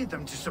persuade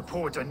them to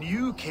support a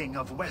new king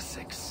of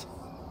Wessex.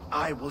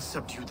 I will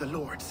subdue the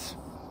lords.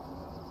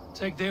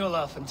 Take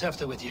Deolaf and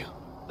Tefta with you.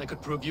 They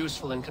could prove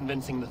useful in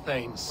convincing the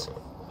Thanes.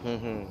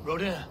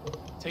 Rodin,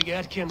 take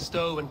Etki and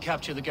Stowe and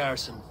capture the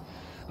garrison.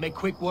 Make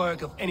quick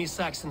work of any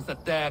Saxons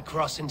that dare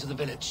cross into the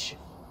village.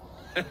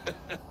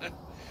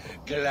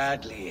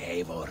 Gladly,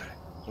 Eivor.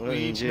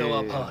 We each know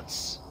our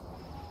parts.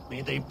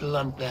 May they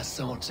blunt their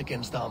swords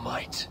against our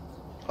might.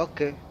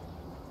 Okay.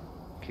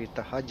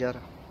 Kita hajar.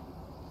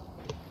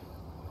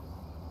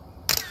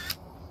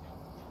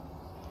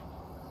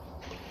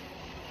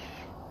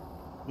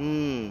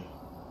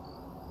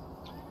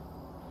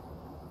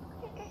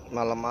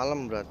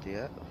 Malam-malam berarti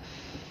ya.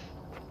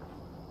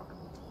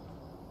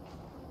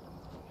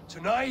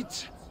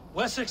 Tonight,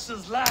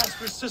 Wessex's last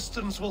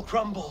resistance will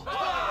crumble.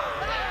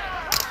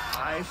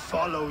 I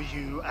follow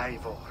you,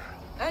 Eivor.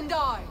 And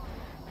I.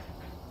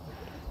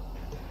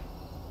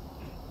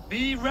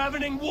 Be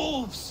ravening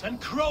wolves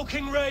and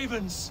croaking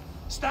ravens.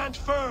 Stand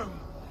firm,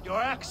 your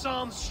axe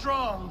arms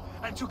strong,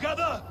 and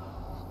together,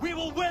 we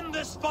will win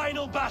this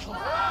final battle.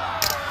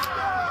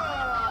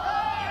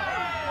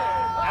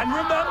 And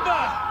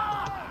remember,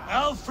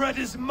 Alfred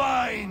is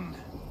mine.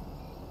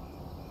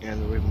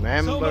 And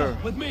remember. Soma,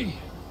 with me.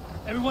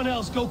 Everyone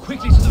else, go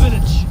quickly to the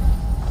village.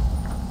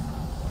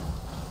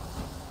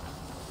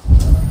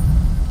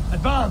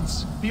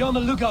 Advance. Be on the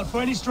lookout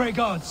for any stray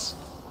guards.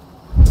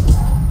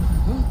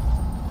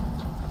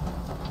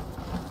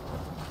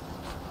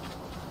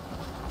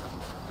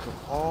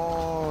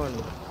 On.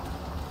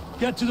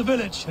 Get to the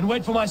village and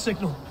wait for my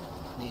signal.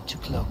 Need to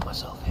cloak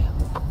myself here.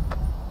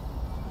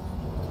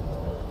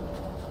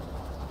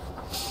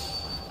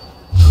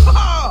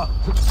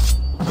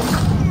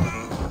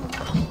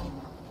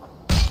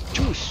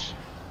 Juice.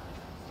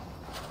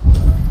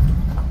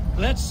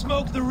 Let's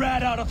smoke the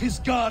rat out of his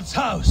guard's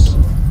house.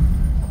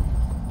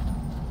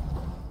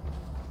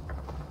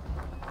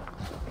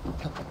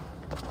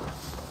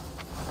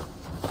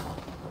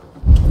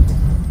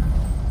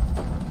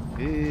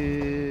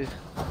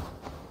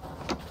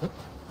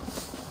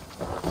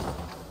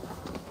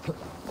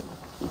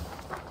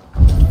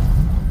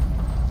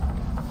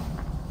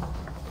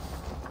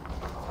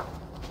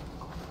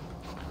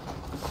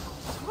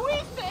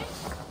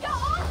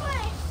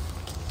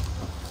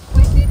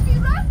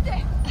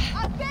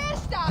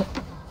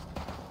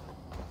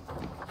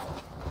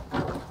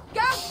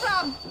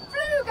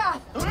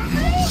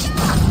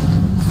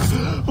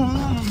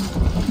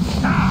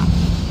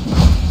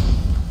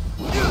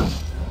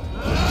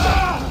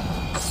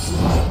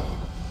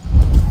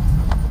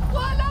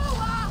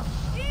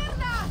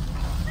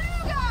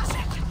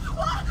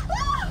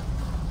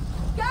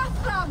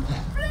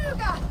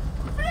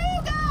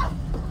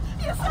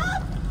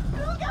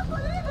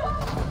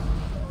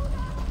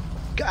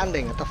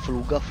 Keandeng atau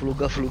fluga.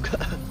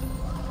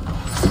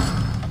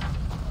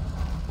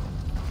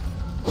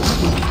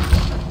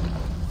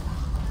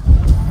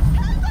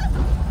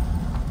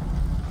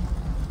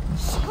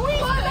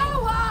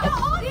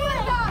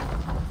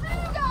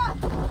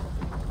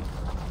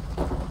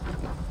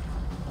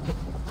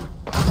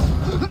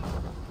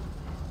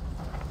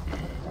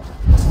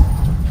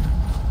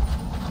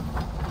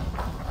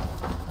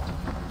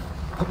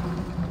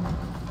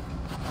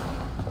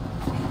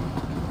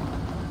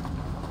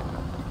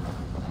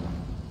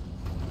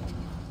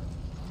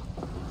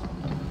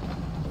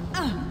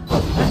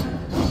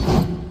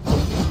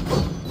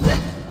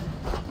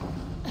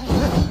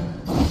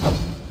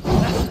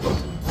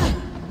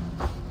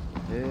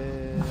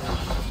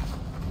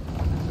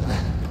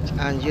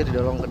 Anjir,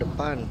 didorong ke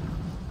depan.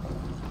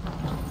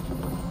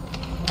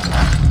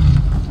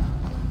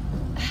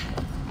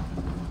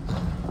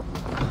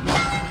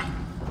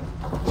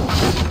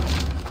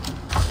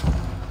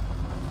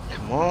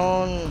 Come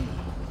on.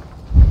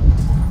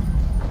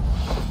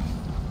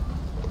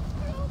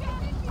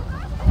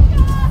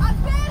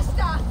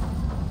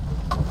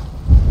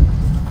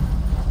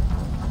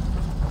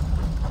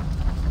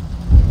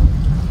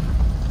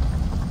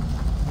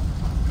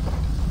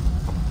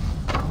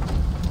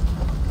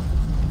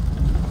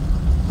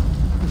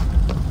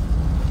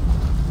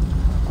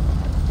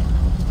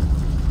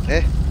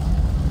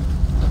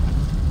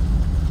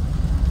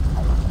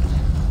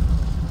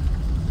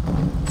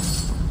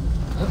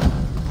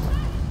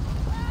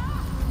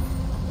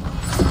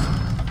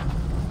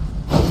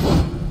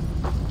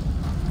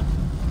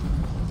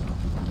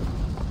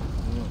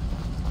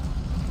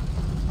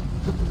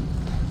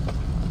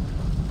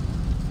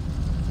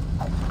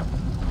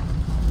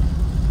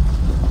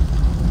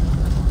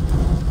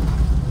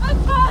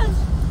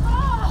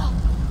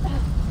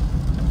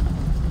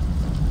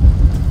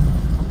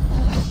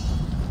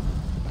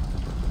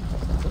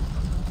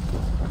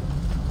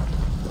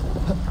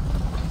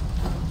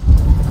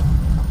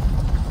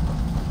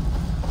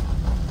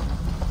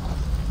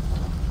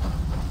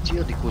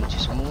 Anjir, dikunci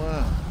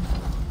semua.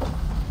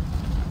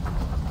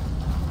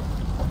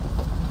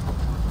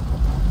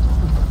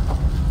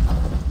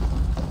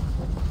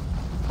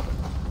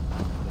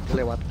 Berarti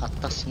lewat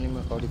atas nih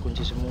mah kalau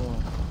dikunci semua.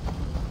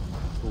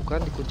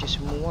 Bukan dikunci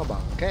semua,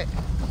 bangke.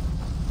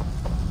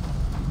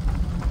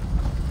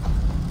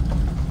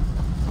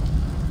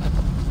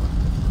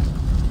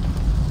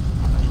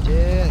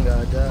 Anjir, nggak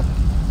ada.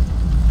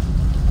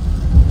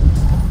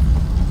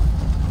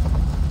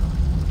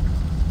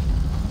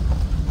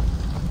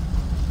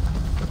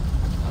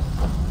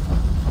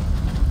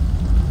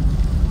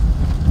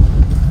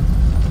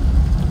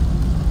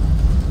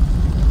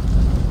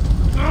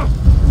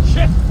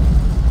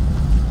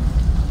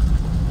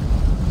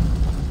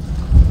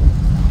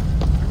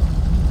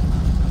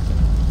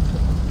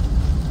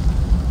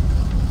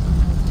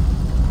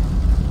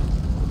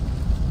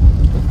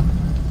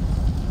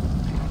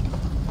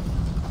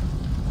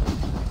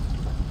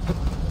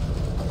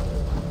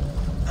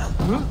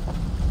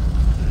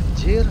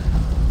 Anjir.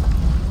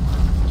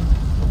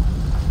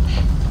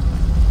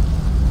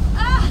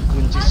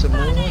 Kunci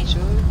semua,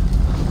 cuy.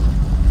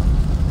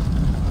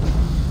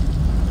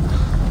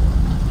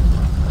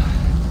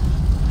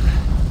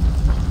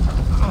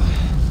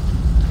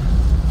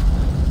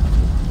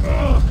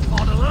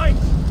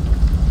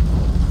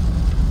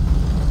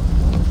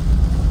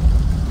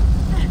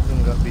 Itu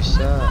nggak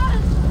bisa.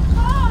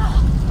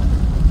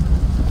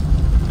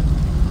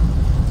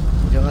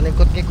 Jangan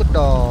ikut-ikut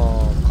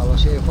dong. Kalau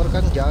si Eivor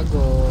kan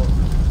jago,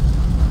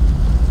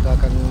 gak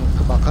akan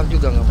kebakar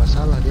juga nggak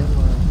masalah dia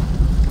mah.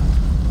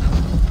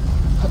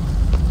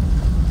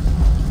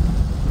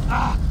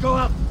 Go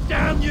up,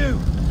 damn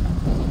you!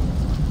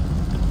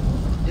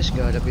 Just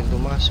gak ada pintu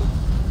masuk.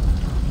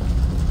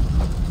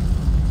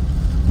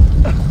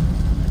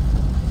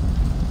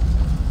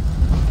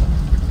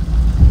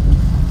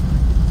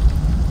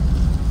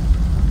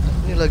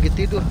 Ini lagi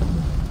tidur,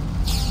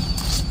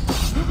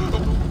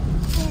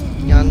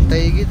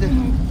 nyantai gitu.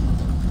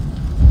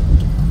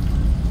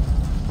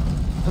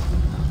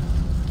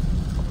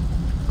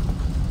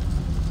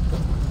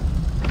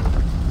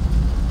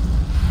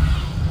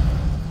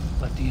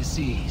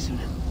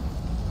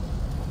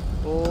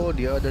 Oh,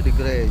 dia ada di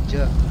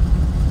gereja.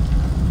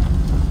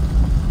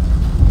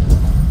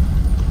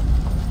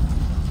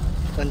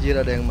 Anjir,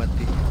 ada yang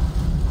mati.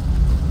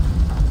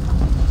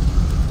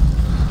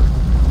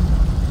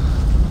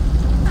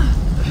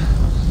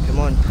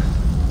 Come on.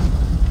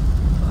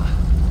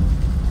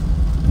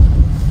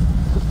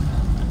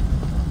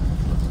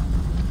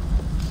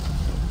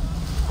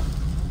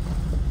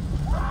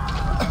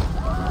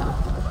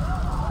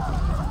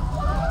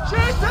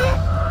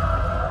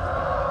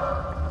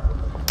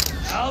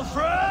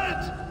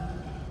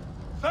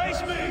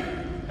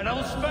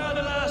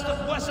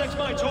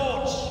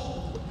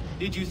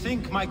 Did you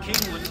think my king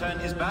would turn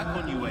his back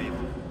on you,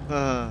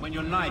 Eivor? When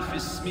your knife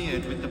is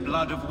smeared with the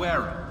blood of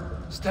wearer?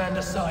 Stand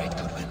aside,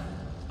 Goodwin.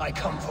 I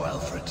come for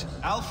Alfred.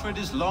 Alfred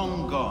is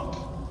long gone.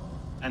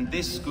 And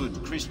this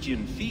good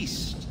Christian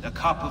feast, a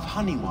cup of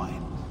honey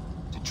wine,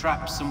 to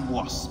trap some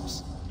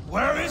wasps.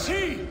 Where is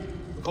he?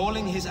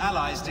 Calling his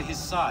allies to his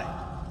side.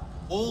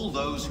 All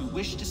those who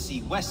wish to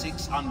see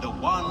Wessex under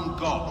one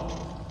god.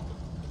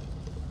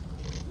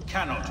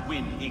 Cannot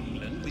win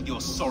England with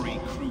your sorry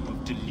crew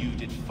of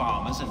deluded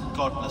farmers and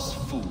godless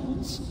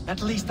fools.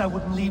 At least I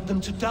wouldn't leave them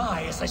to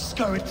die as I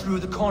scurried through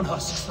the corn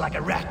husks like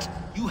a rat.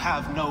 You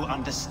have no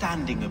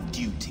understanding of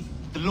duty,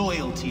 the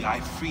loyalty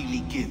I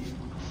freely give.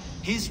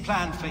 His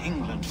plan for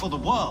England, for the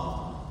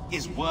world,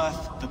 is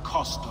worth the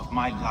cost of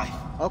my life.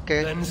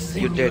 Okay, then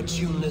sing your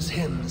tuneless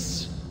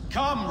hymns.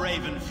 Come,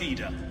 Raven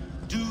Feeder,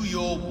 do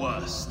your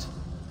worst.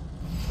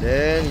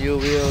 Then you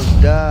will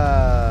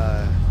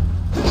die.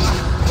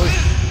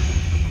 Push.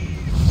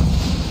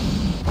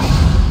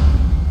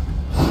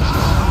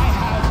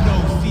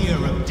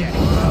 Of death.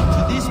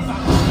 To this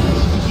battle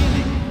is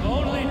beginning.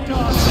 Only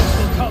darkness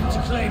will come to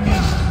claim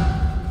you.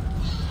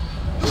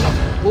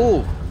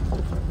 Ooh.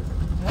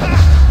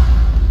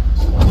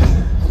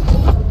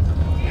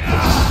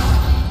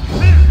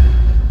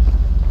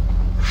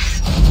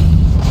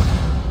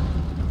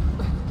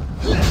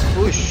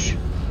 Push.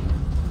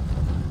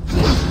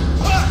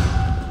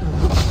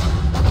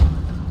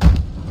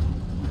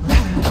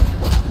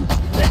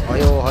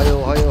 Hayo, hayo,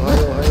 hayo,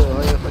 hayo, hayo,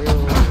 hayo, hayo.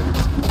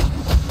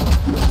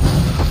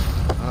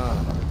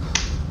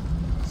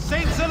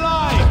 Saints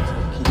alive!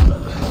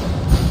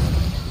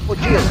 Oh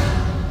dear.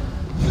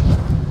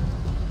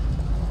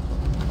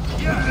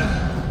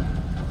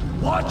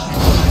 Watch the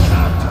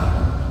counter.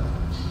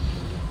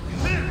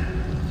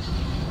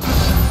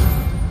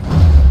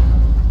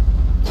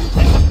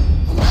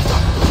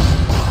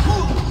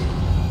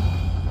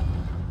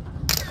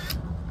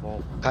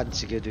 Mokan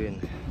si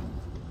Goodwin.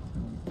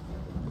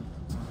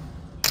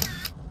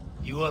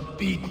 You are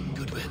beaten,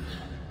 Goodwin.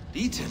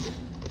 Beaten?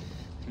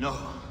 No,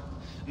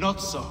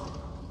 not so.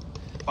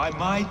 By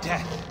my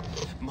death,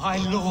 my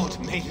lord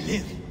may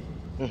live.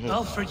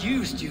 Alfred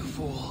used you,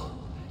 fool.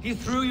 He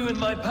threw you in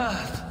my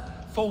path.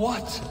 For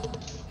what?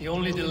 He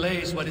only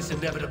delays what is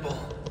inevitable.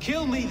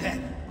 Kill me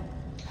then.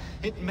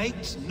 It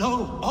makes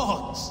no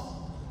odds.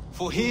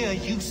 For here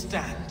you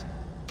stand,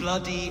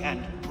 bloody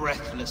and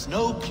breathless,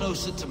 no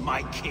closer to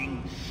my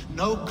king,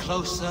 no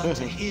closer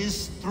to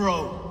his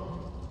throne.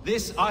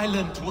 This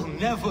island will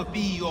never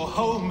be your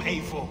home,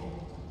 Eivor.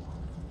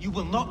 You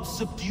will not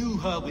subdue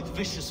her with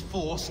vicious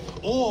force,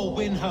 or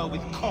win her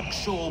with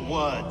cocksure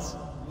words.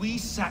 We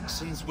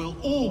Saxons will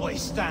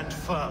always stand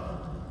firm,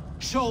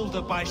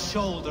 shoulder by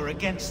shoulder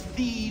against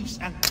thieves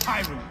and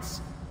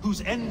tyrants,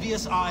 whose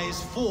envious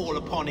eyes fall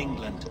upon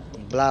England.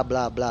 Blah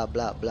blah blah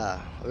blah blah.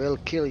 We'll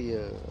kill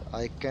you.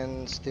 I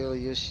can still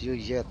use you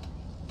yet.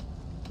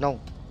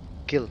 No,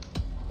 kill.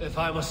 If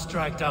I must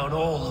strike down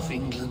all of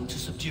England to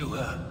subdue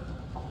her,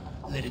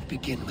 let it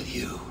begin with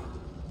you.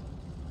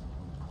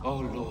 Oh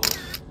Lord,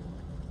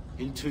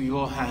 into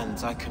your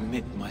hands I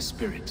commit my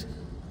spirit.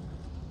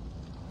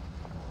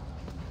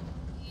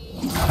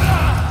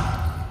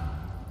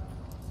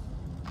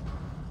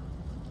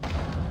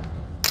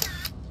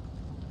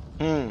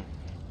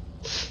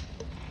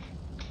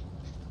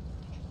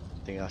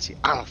 Tinggal si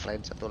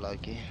Alfred satu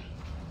lagi.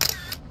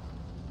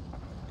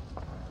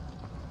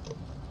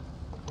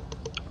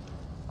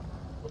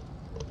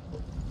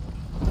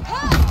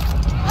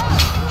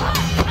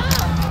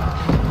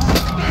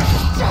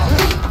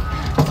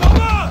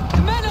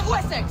 The men of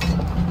Wessex!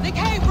 They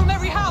came from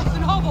every house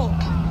and hovel!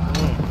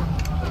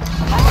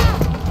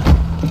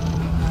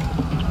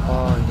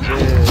 Oh,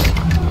 yeah.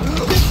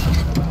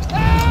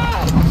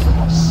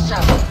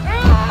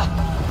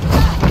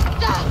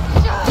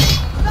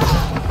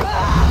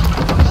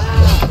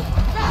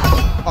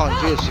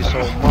 Anjir si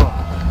Soma.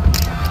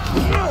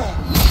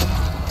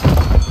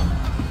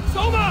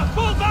 Soma,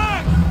 pull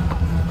back!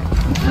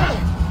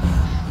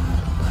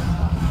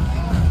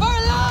 For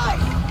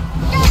life!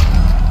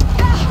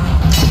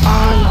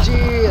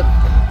 Anjir.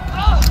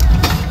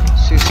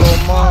 Si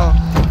Soma.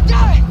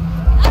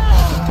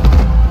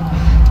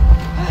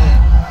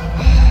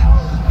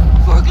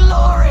 For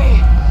glory!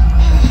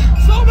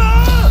 Soma!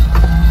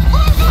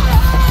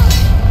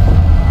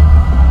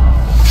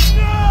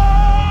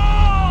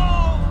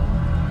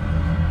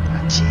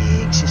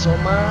 Anjing si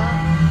Soma.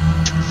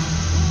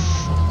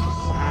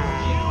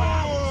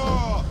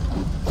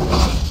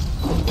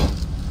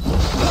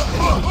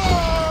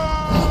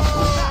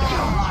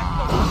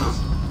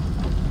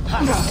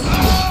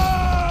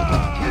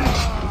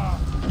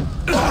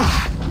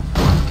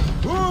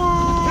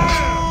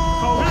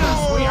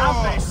 We have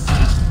this.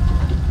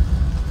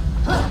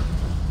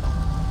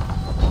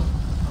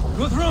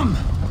 Guthrum,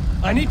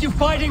 I need you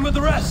fighting with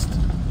the rest.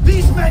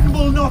 These men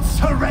will not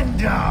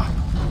surrender!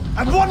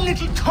 And one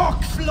little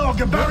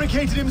cockflogger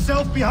barricaded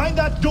himself behind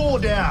that door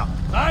there!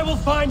 I will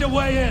find a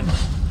way in.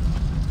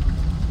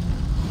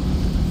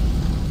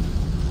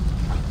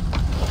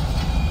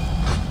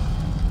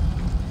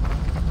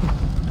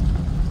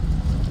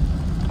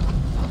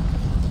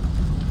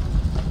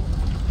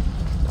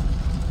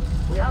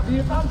 We have the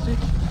advantage.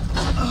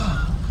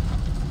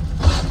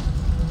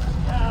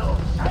 Hell,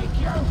 take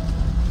you!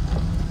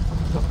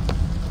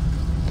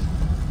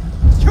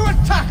 To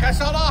attack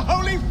us on our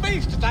holy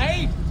feast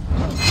day?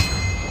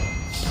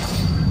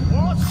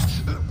 What?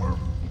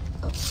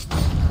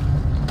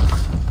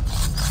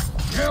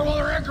 You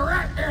will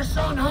regret this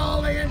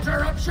unholy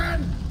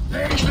interruption!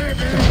 Leave me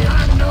be!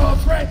 I'm no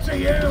threat to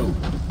you!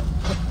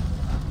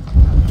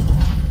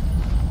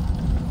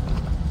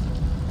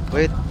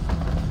 Wait.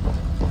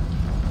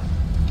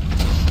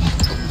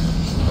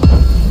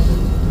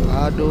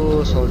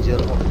 Aduh, soldier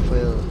of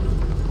Veil.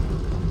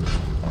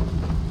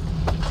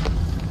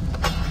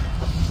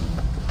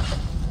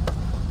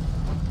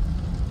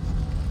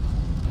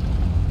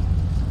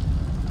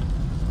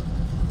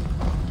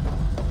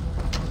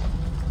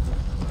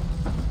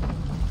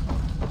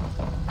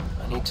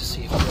 I need to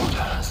see if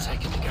Rhoda has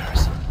taken the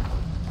garrison.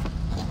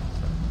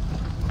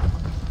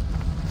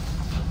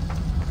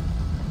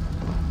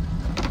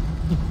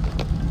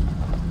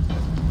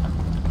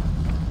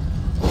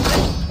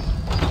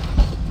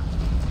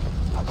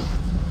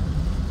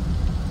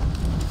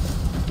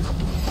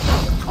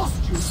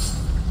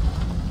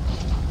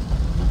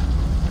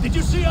 Did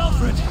you see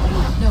Alfred?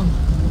 No.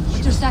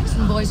 2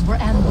 Saxon boys were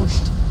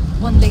ambushed.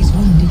 One lays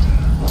wounded.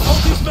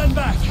 Hold these men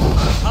back.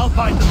 I'll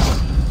find them.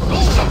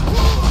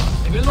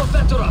 They will not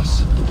better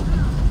us.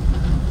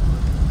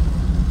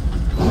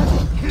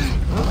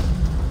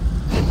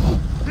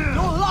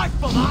 Your life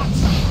for that!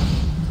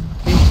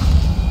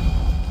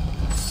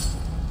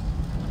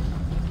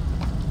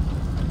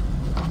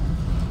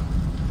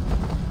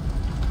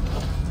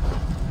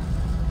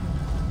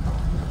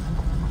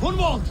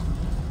 Gunwald!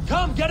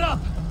 Come, get up!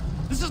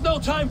 This is no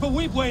time for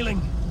weep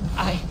wailing.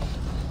 I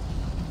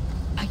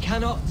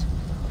cannot.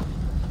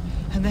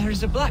 And there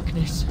is a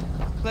blackness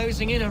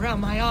closing in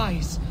around my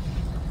eyes.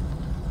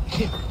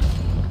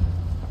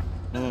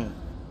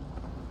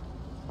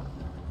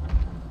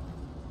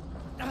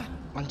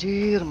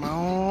 Anjir,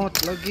 maut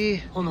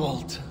lagi.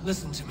 Gunwald,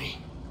 listen to me.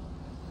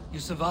 You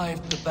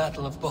survived the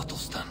Battle of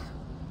Bottleston.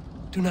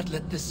 Do not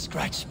let this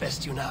scratch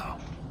best you now.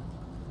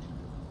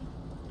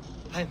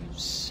 I'm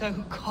so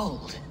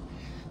cold.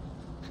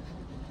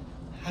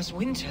 Has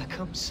winter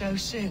come so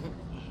soon?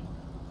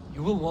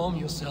 You will warm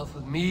yourself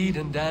with mead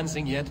and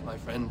dancing yet, my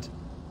friend.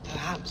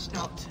 Perhaps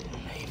not,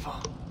 Eivor.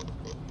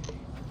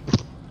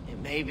 It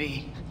may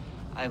be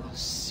I will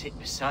sit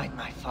beside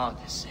my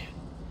father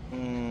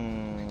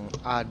soon.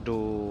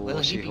 Aduh,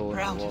 Will si he be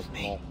proud of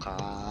me?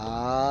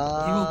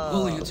 He will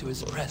pull you to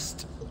his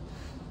breast,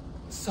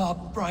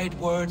 sob bright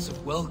words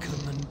of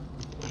welcome, and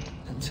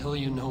until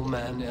you no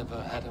man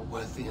ever had a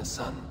worthier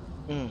son.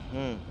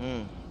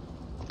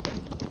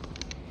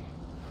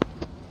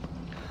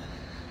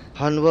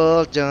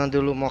 Hanworld, jangan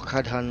dulu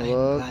mokad I'm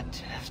Hanworld. glad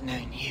to have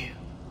known you,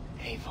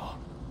 Eivor.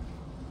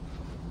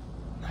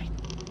 My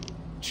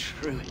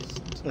truest.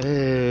 I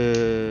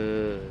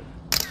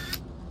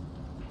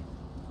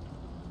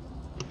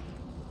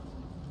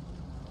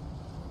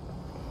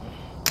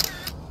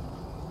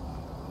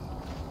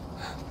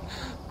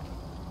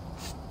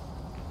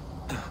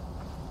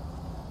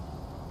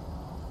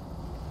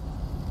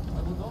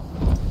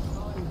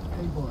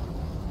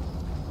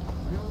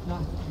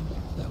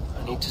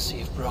need to see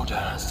if Broder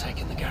has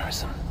taken the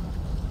garrison.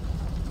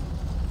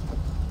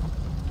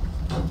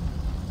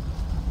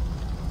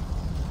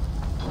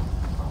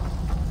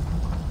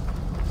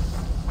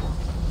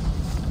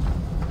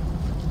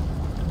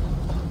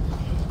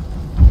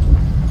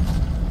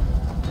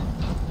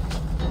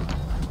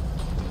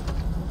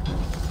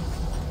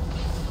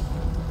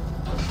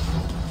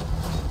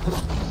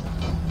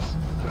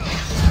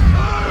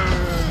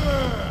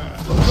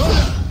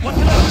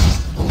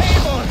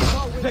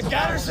 The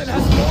garrison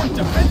has more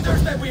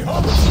defenders than we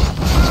hoped!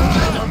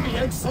 They're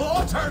being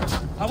slaughtered!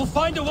 I will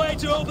find a way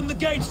to open the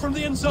gates from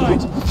the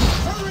inside.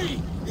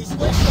 Hurry! These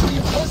waves of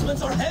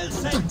reinforcements are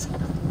hell-sent!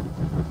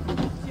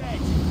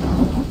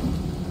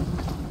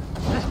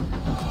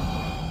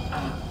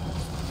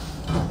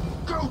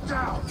 Go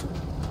down!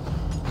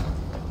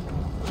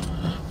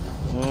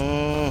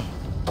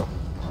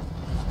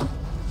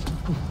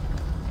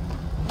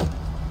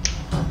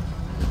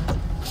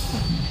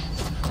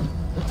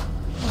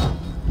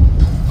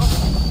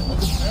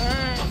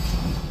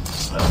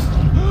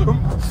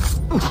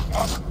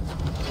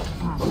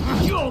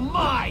 You're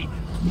mine!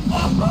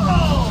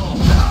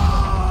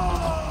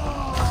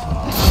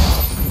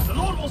 The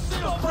Lord will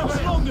see us for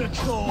much longer,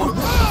 Claw!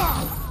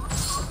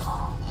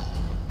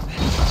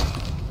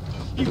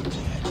 You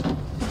dead!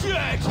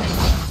 Dead!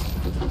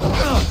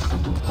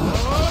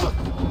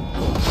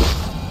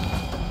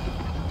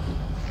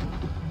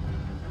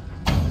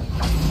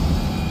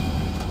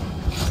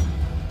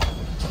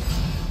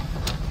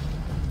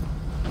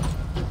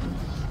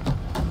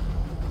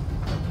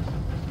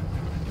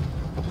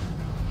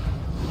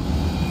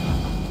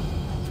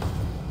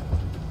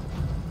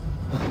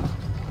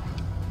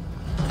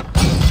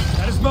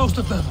 Most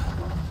of them.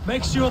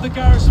 Make sure the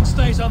garrison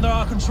stays under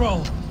our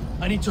control.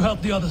 I need to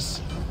help the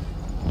others.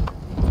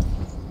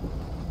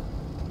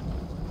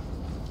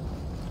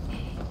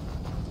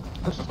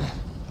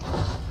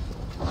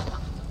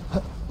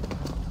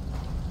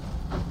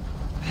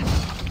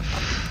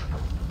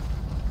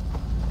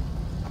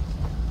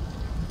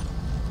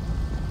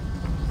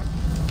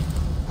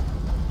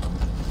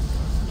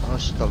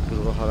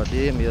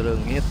 Astagfirullahaladzim, ya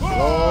rengit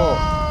loh.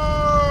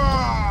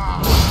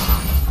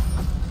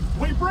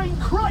 We bring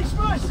Christ's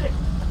mercy!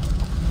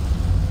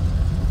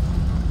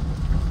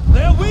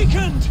 They're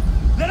weakened!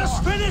 Let us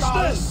finish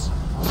this!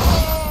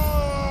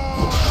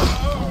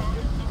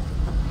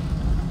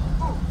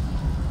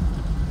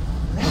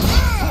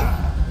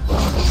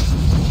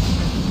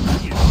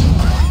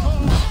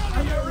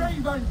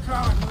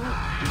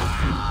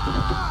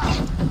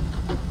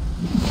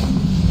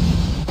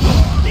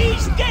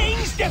 These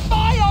Danes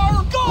defy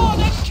our God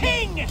and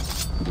King!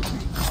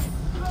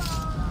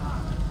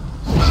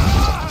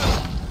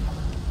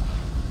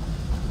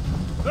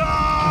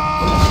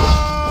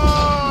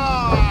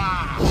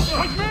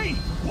 With me!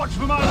 Watch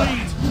for my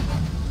lead!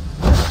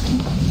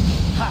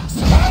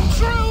 Stand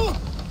true!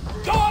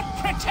 God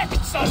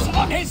protects us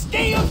on his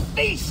day of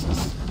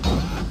feasts!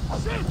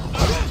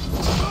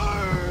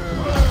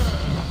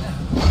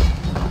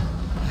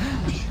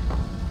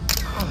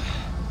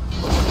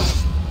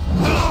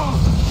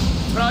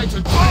 Try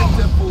to tread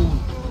the fool.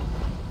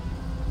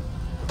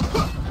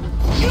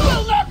 You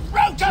will not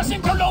rout us,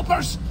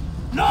 interlopers!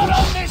 Not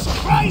on this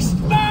Christ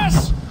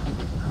Mass!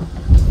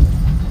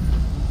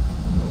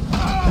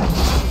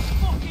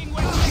 Fucking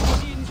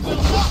West Indians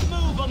will not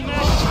move on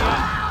that.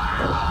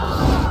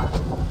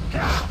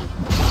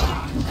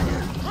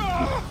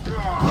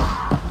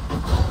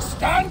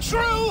 Stand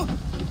true!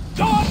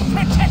 God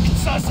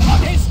protects us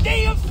on his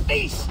day of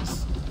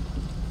feasts!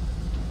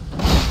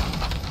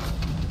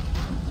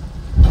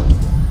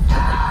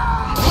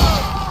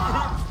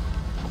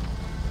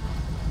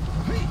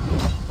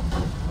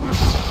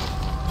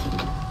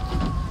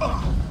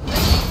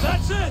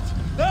 That's it!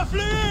 They're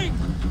fleeing!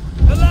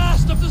 The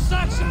last of the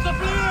Saxons are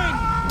fleeing!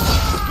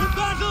 The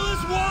battle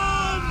is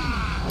won!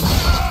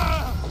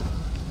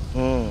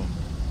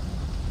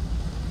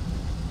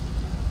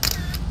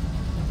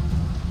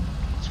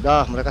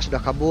 Sudah, mereka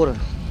sudah kabur.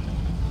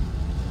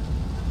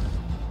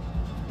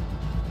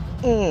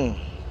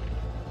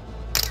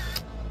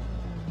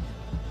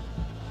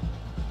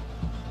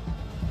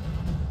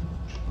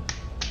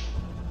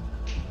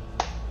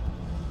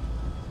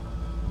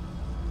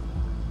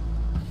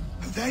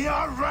 They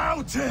are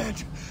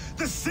routed!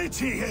 The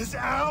city is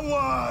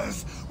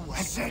ours!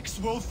 Wessex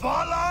will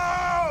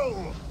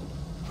follow!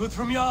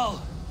 Guthrum Jarl,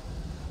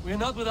 we are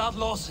not without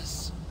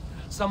losses.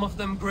 Some of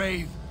them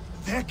grave.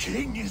 Their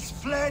king is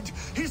fled!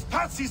 His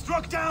patsy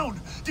struck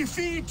down!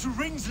 Defeat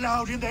rings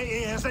loud in their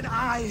ears, and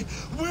I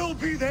will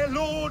be their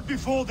lord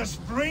before the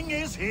spring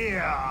is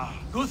here!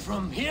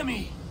 Guthrum, hear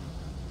me!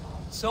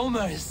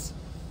 Soma is...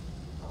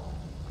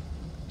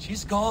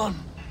 she's gone.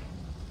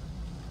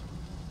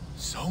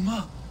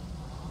 Soma?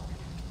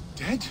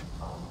 Dead?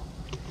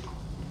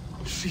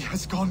 She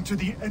has gone to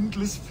the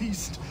endless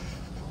feast,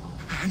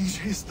 and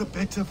is the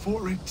better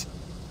for it.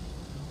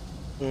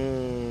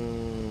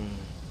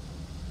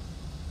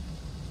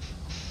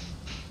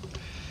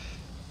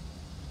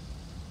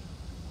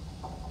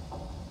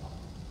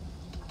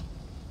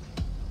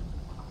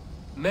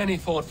 Many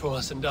fought for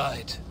us and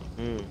died.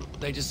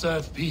 They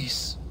deserve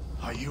peace.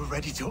 Are you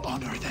ready to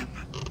honor them?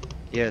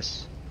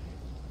 Yes.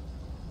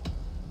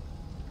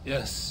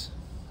 Yes.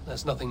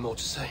 There's nothing more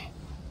to say.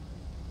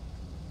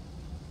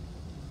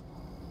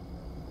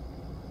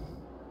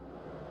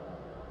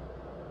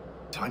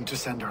 Time to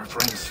send our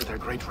friends to their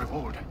great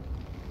reward.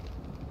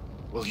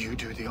 Will you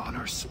do the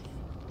honors?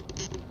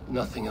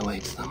 Nothing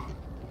awaits them.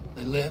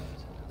 They lived,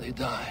 they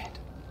died,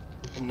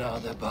 and now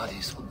their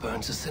bodies will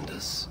burn to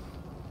cinders.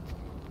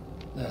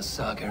 Their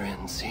saga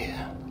ends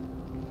here.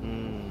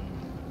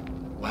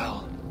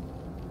 Well,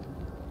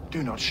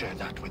 do not share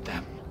that with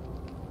them.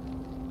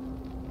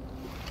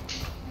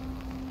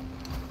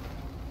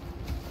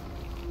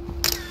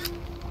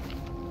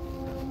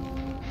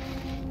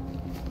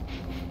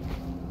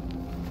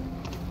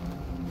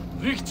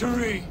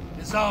 Victory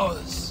is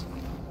ours.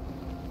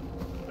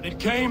 But it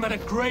came at a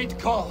great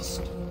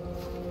cost.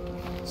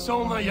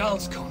 Soma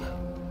Jarlskona,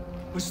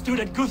 who stood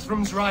at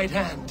Guthrum's right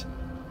hand.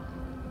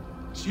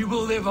 She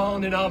will live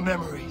on in our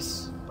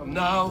memories, from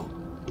now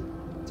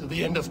to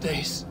the end of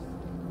days.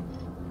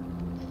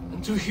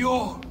 And to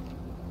Hjor,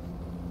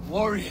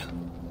 warrior,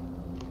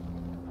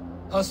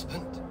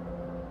 husband,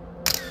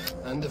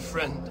 and a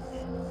friend.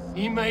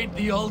 He made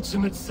the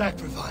ultimate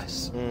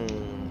sacrifice.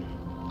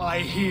 I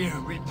here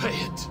repay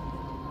it.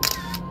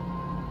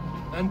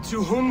 And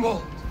to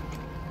Hunwald,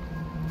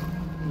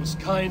 whose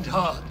kind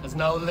heart has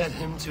now led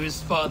him to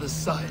his father's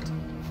side.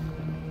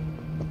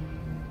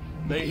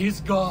 May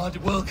his god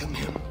welcome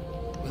him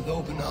with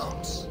open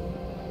arms.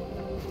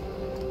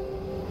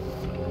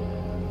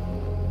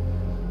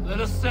 Let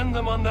us send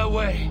them on their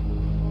way.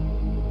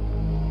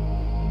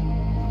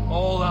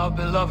 All our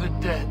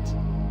beloved dead,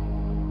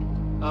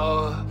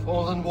 our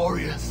fallen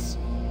warriors,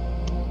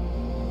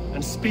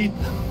 and speed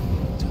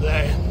them to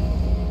their end.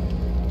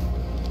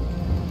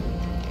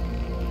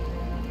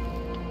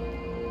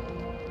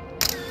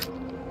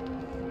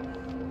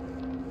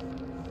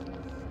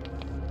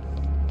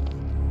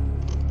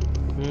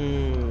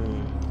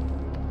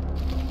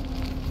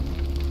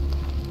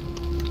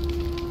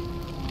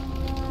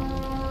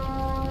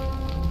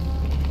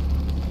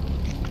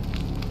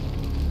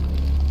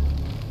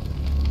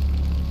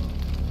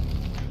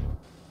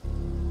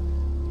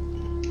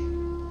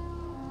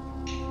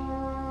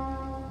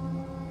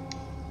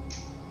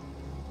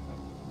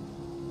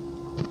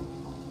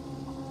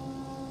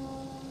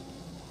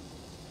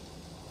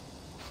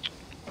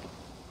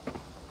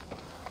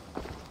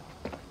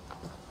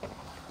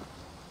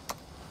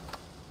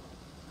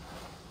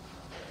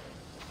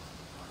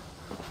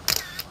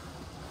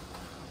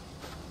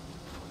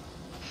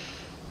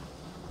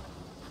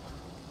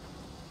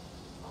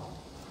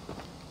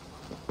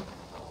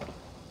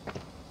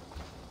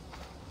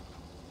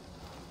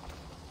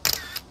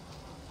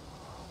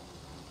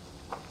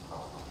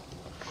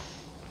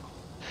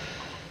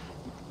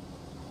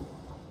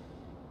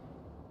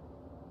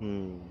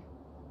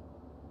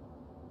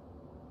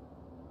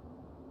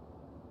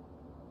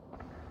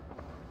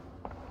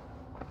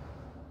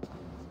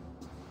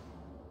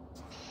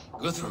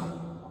 Guthrum.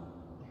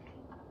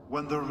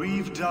 When the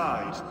Reeve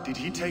died, did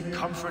he take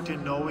comfort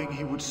in knowing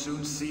he would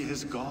soon see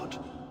his god?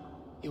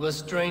 He was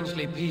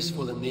strangely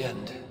peaceful in the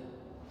end,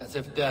 as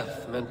if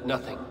death meant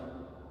nothing.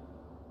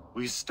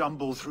 We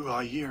stumble through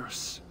our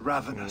years,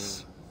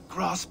 ravenous,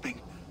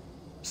 grasping,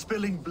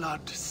 spilling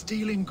blood,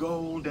 stealing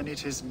gold, and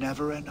it is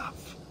never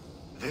enough.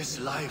 This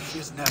life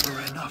is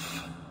never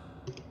enough.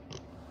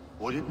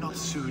 Would it not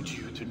suit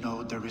you to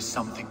know there is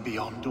something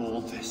beyond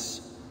all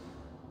this?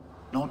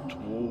 Not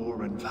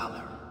war and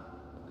valor,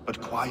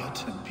 but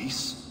quiet and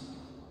peace?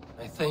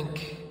 I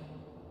think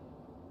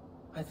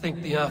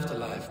the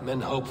afterlife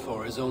men hope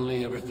for is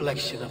only a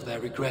reflection of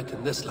their regret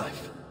in this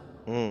life.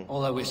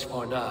 All I wish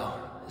for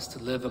now is to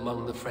live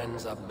among the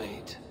friends I've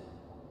made.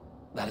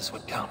 That is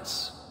what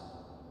counts.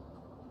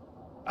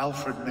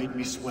 Alfred made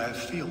me swear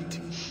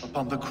fealty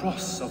upon the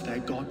cross of their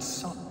god's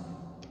son.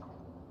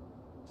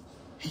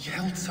 He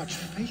held such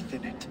faith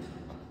in it,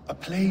 a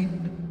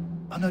plain,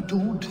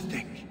 unadorned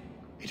thing.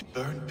 It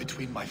burned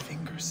between my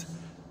fingers,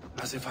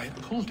 as if I had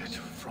pulled it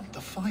from the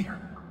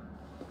fire.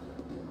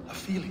 A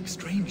feeling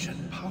strange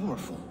and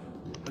powerful,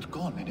 but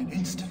gone in an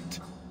instant.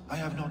 I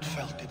have not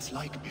felt its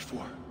like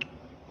before.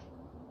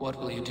 What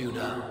will you do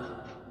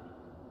now?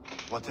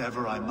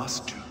 Whatever I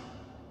must do.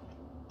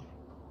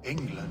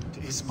 England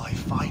is my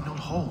final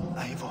home,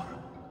 Eivor.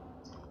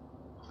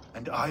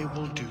 And I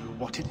will do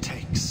what it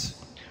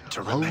takes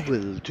to remain. I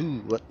will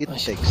do what it I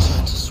should takes.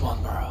 return to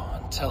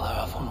Swanborough and tell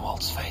her of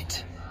Hunwald's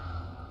fate.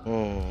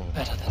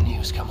 Better the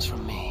news comes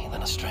from me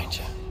than a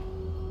stranger.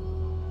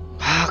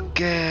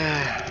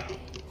 Okay.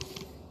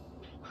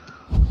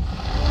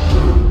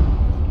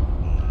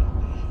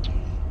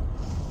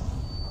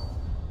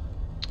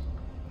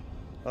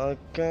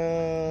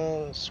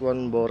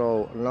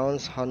 Swanborough.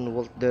 Announce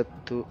Hunwald dead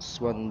to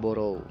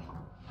Swanborough.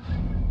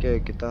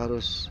 Oke, kita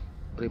harus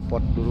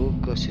report dulu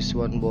ke si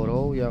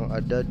Swanborough yang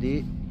ada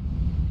di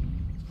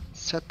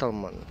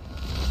settlement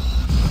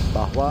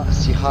bahwa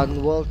si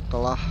Hunwald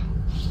telah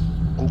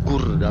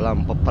gugur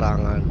dalam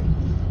peperangan.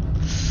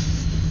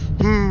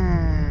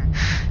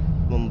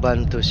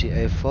 Membantu si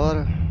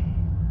Eivor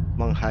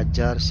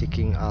menghajar si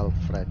King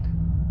Alfred.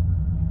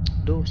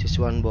 Duh, si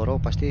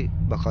Swanborough pasti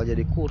bakal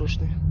jadi kurus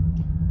nih.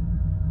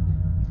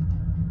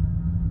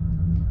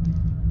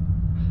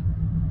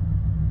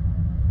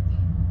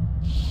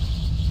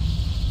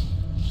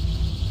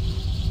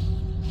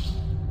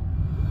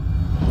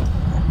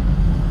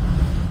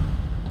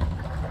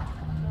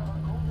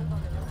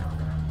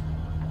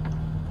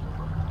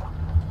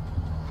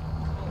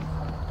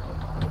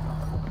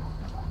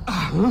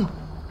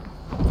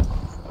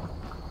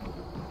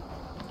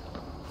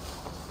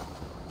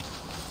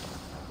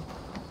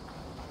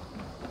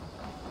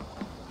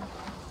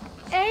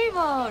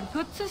 Eivor,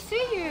 good to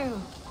see you.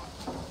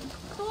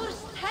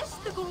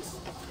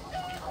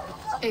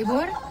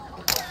 Eivor?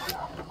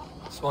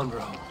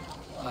 Swanborough,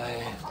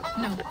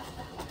 No.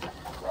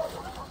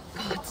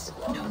 Gods,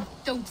 no.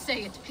 Don't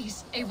say it,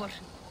 please, Eivor.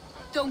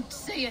 Don't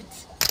say it.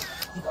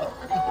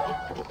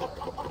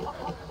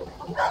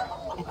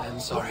 I am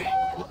sorry.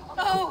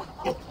 Oh!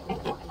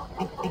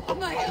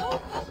 My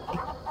hope!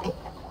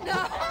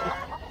 No!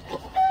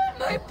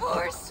 My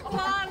poor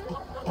swan!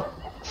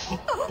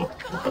 Oh,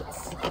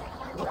 gods!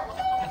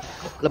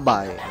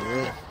 Lebay.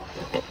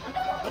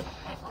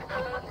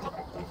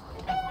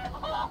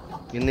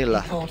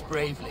 Inilah. He fought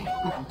bravely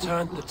and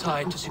turned the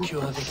tide to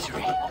secure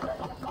victory.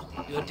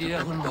 Your dear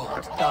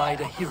Hunwald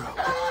died a hero.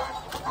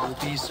 He will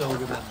be so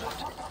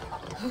remembered.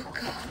 Oh,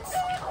 gods.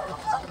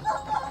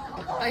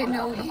 I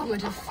know he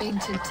would have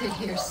fainted to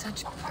hear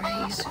such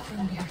praise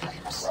from your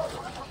lips.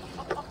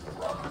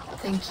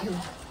 Thank you,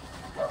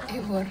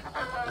 Eivor.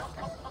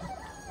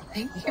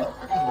 Thank you.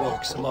 He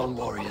walks among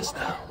warriors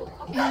now.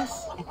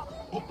 Yes.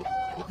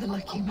 The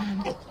lucky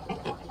man.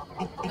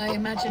 I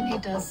imagine he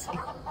does.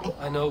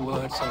 I know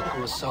words are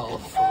poor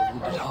salve for a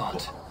wounded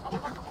heart.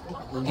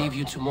 We'll leave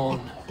you to mourn,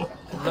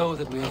 and know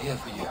that we are here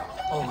for you,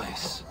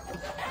 always,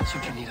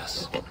 should you need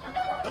us.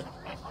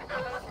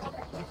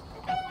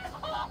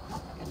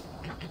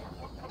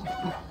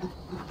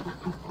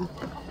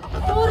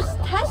 Thor's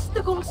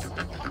testicles!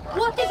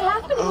 What is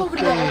happening over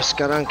there? Oke,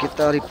 sekarang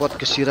kita report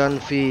ke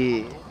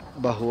Siranvi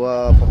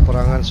bahwa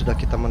peperangan sudah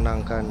kita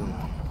menangkan.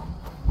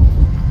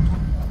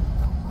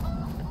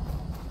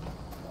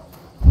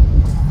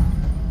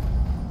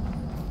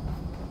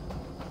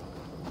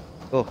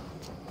 Oh,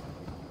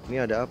 ini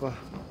ada apa?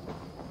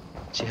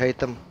 Si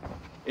Haytham.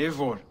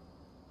 Eivor,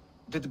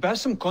 did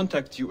Basim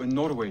contact you in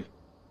Norway?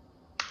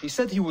 He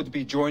said he would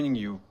be joining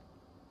you.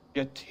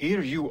 Yet here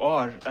you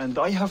are, and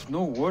I have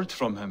no word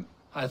from him.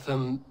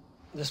 Haytham,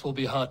 this will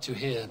be hard to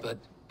hear, but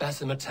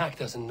Basim attacked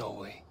us in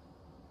Norway.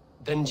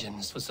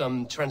 Vengeance for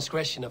some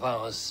transgression of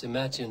ours,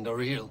 imagined or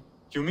real.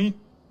 You mean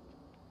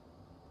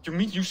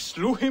you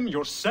slew him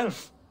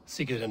yourself?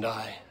 Sigurd and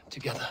I,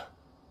 together.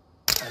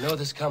 I know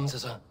this comes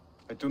as a...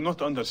 I do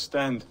not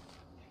understand.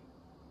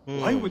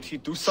 Why would he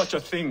do such a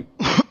thing?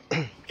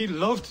 He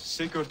loved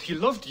Sigurd, he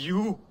loved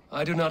you.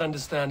 I do not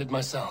understand it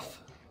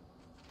myself.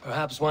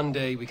 Perhaps one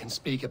day we can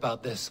speak about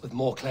this with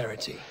more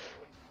clarity.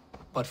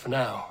 But for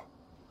now,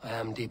 I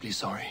am deeply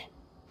sorry.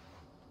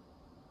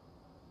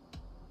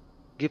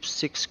 Give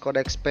 6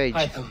 codex page.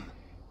 Haytham,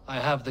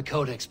 I have the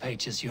codex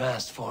pages you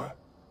asked for.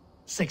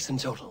 6 in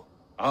total.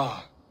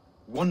 Ah,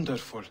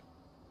 wonderful.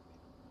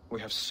 We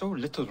have so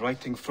little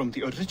writing from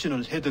the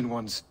original Hidden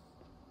Ones.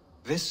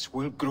 This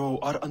will grow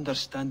our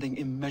understanding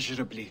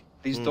immeasurably.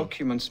 These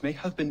documents may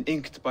have been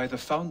inked by the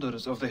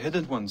founders of the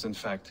Hidden Ones, in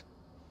fact.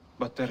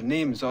 But their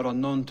names are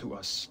unknown to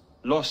us.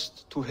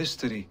 Lost to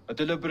history. A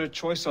deliberate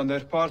choice on their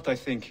part, I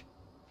think.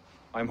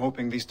 I'm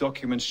hoping these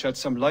documents shed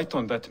some light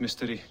on that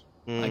mystery.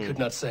 I could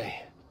not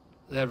say.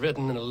 They're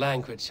written in a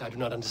language I do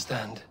not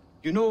understand.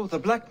 You know, the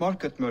black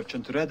market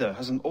merchant Reda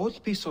has an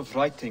old piece of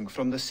writing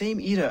from the same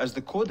era as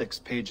the codex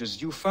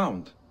pages you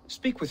found.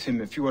 Speak with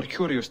him if you are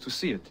curious to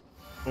see it.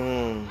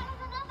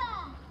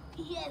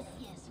 Yes,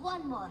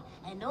 one more.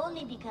 And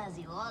only because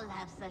you all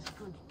have such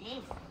good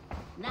taste.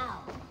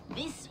 Now,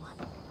 this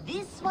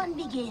one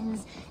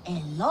begins a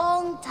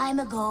long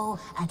time ago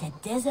at a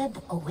desert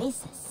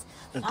oasis.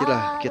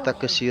 Nantilah kita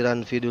ke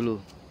Siranvi dulu.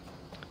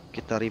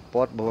 Kita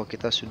report bahwa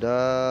kita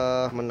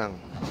sudah menang.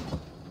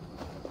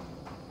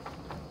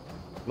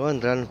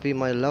 Ranvi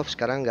my love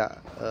sekarang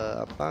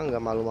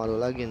nggak malu-malu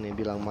lagi nih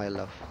bilang my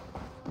love.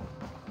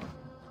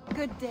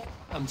 Good day.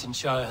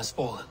 Hamtunscire has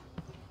fallen,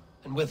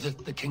 and with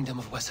it the kingdom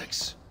of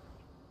Wessex.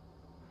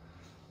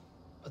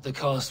 But the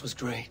cost was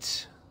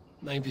great.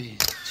 Maybe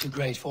too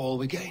great for all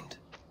we gained.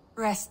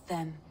 Rest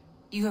then.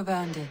 You have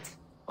earned it.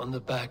 On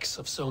the backs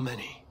of so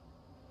many.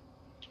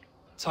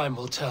 Time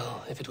will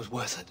tell if it was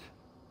worth it.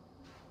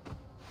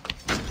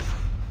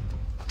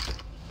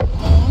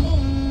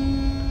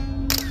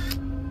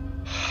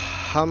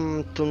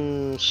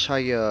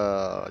 Hamtunscire.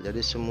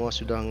 Jadi semua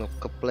sudah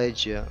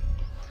nge-pledge ya.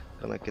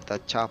 Karena kita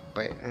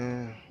capek.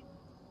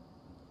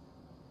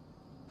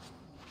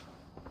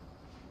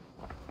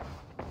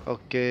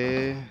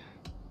 Oke.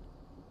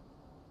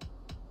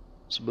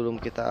 Sebelum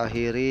kita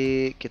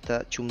akhiri,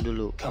 kita cium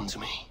dulu. Come to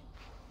me.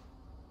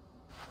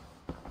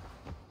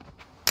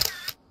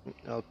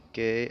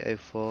 Oke,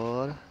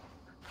 Eivor.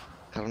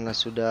 Karena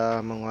sudah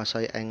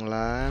menguasai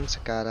England,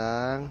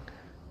 sekarang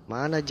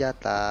mana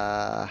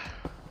jatah?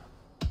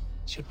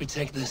 Should we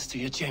take this to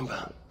your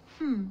chamber?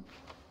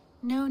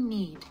 No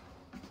need.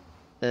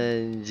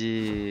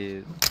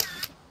 Anjir.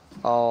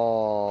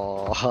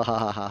 Oh,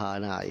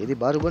 nah ini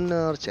baru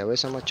bener cewek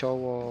sama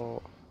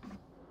cowok.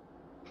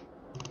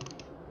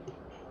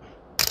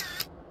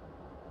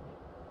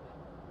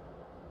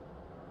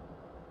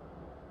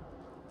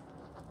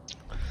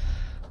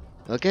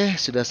 Oke,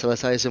 sudah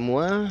selesai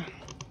semua.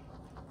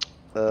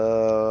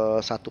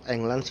 Satu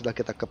England sudah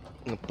kita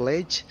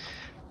nge-pledge,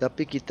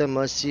 tapi kita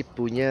masih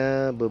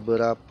punya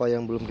beberapa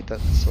yang belum kita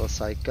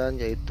selesaikan,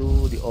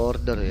 yaitu di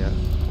order ya.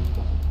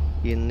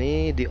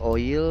 Ini di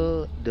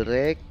oil,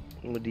 direct,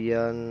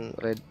 kemudian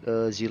red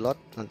zilot.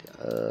 Nanti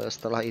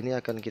setelah ini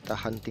akan kita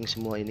hunting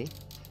semua ini.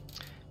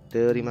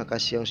 Terima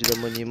kasih yang sudah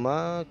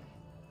menyimak,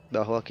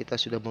 bahwa kita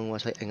sudah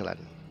menguasai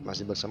England.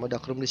 Masih bersama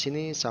Dakrum di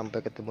sini.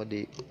 Sampai ketemu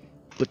di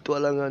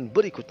petualangan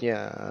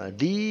berikutnya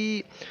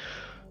di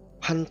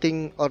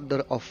Hunting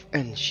Order of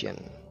Ancient.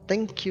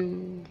 Thank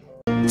you.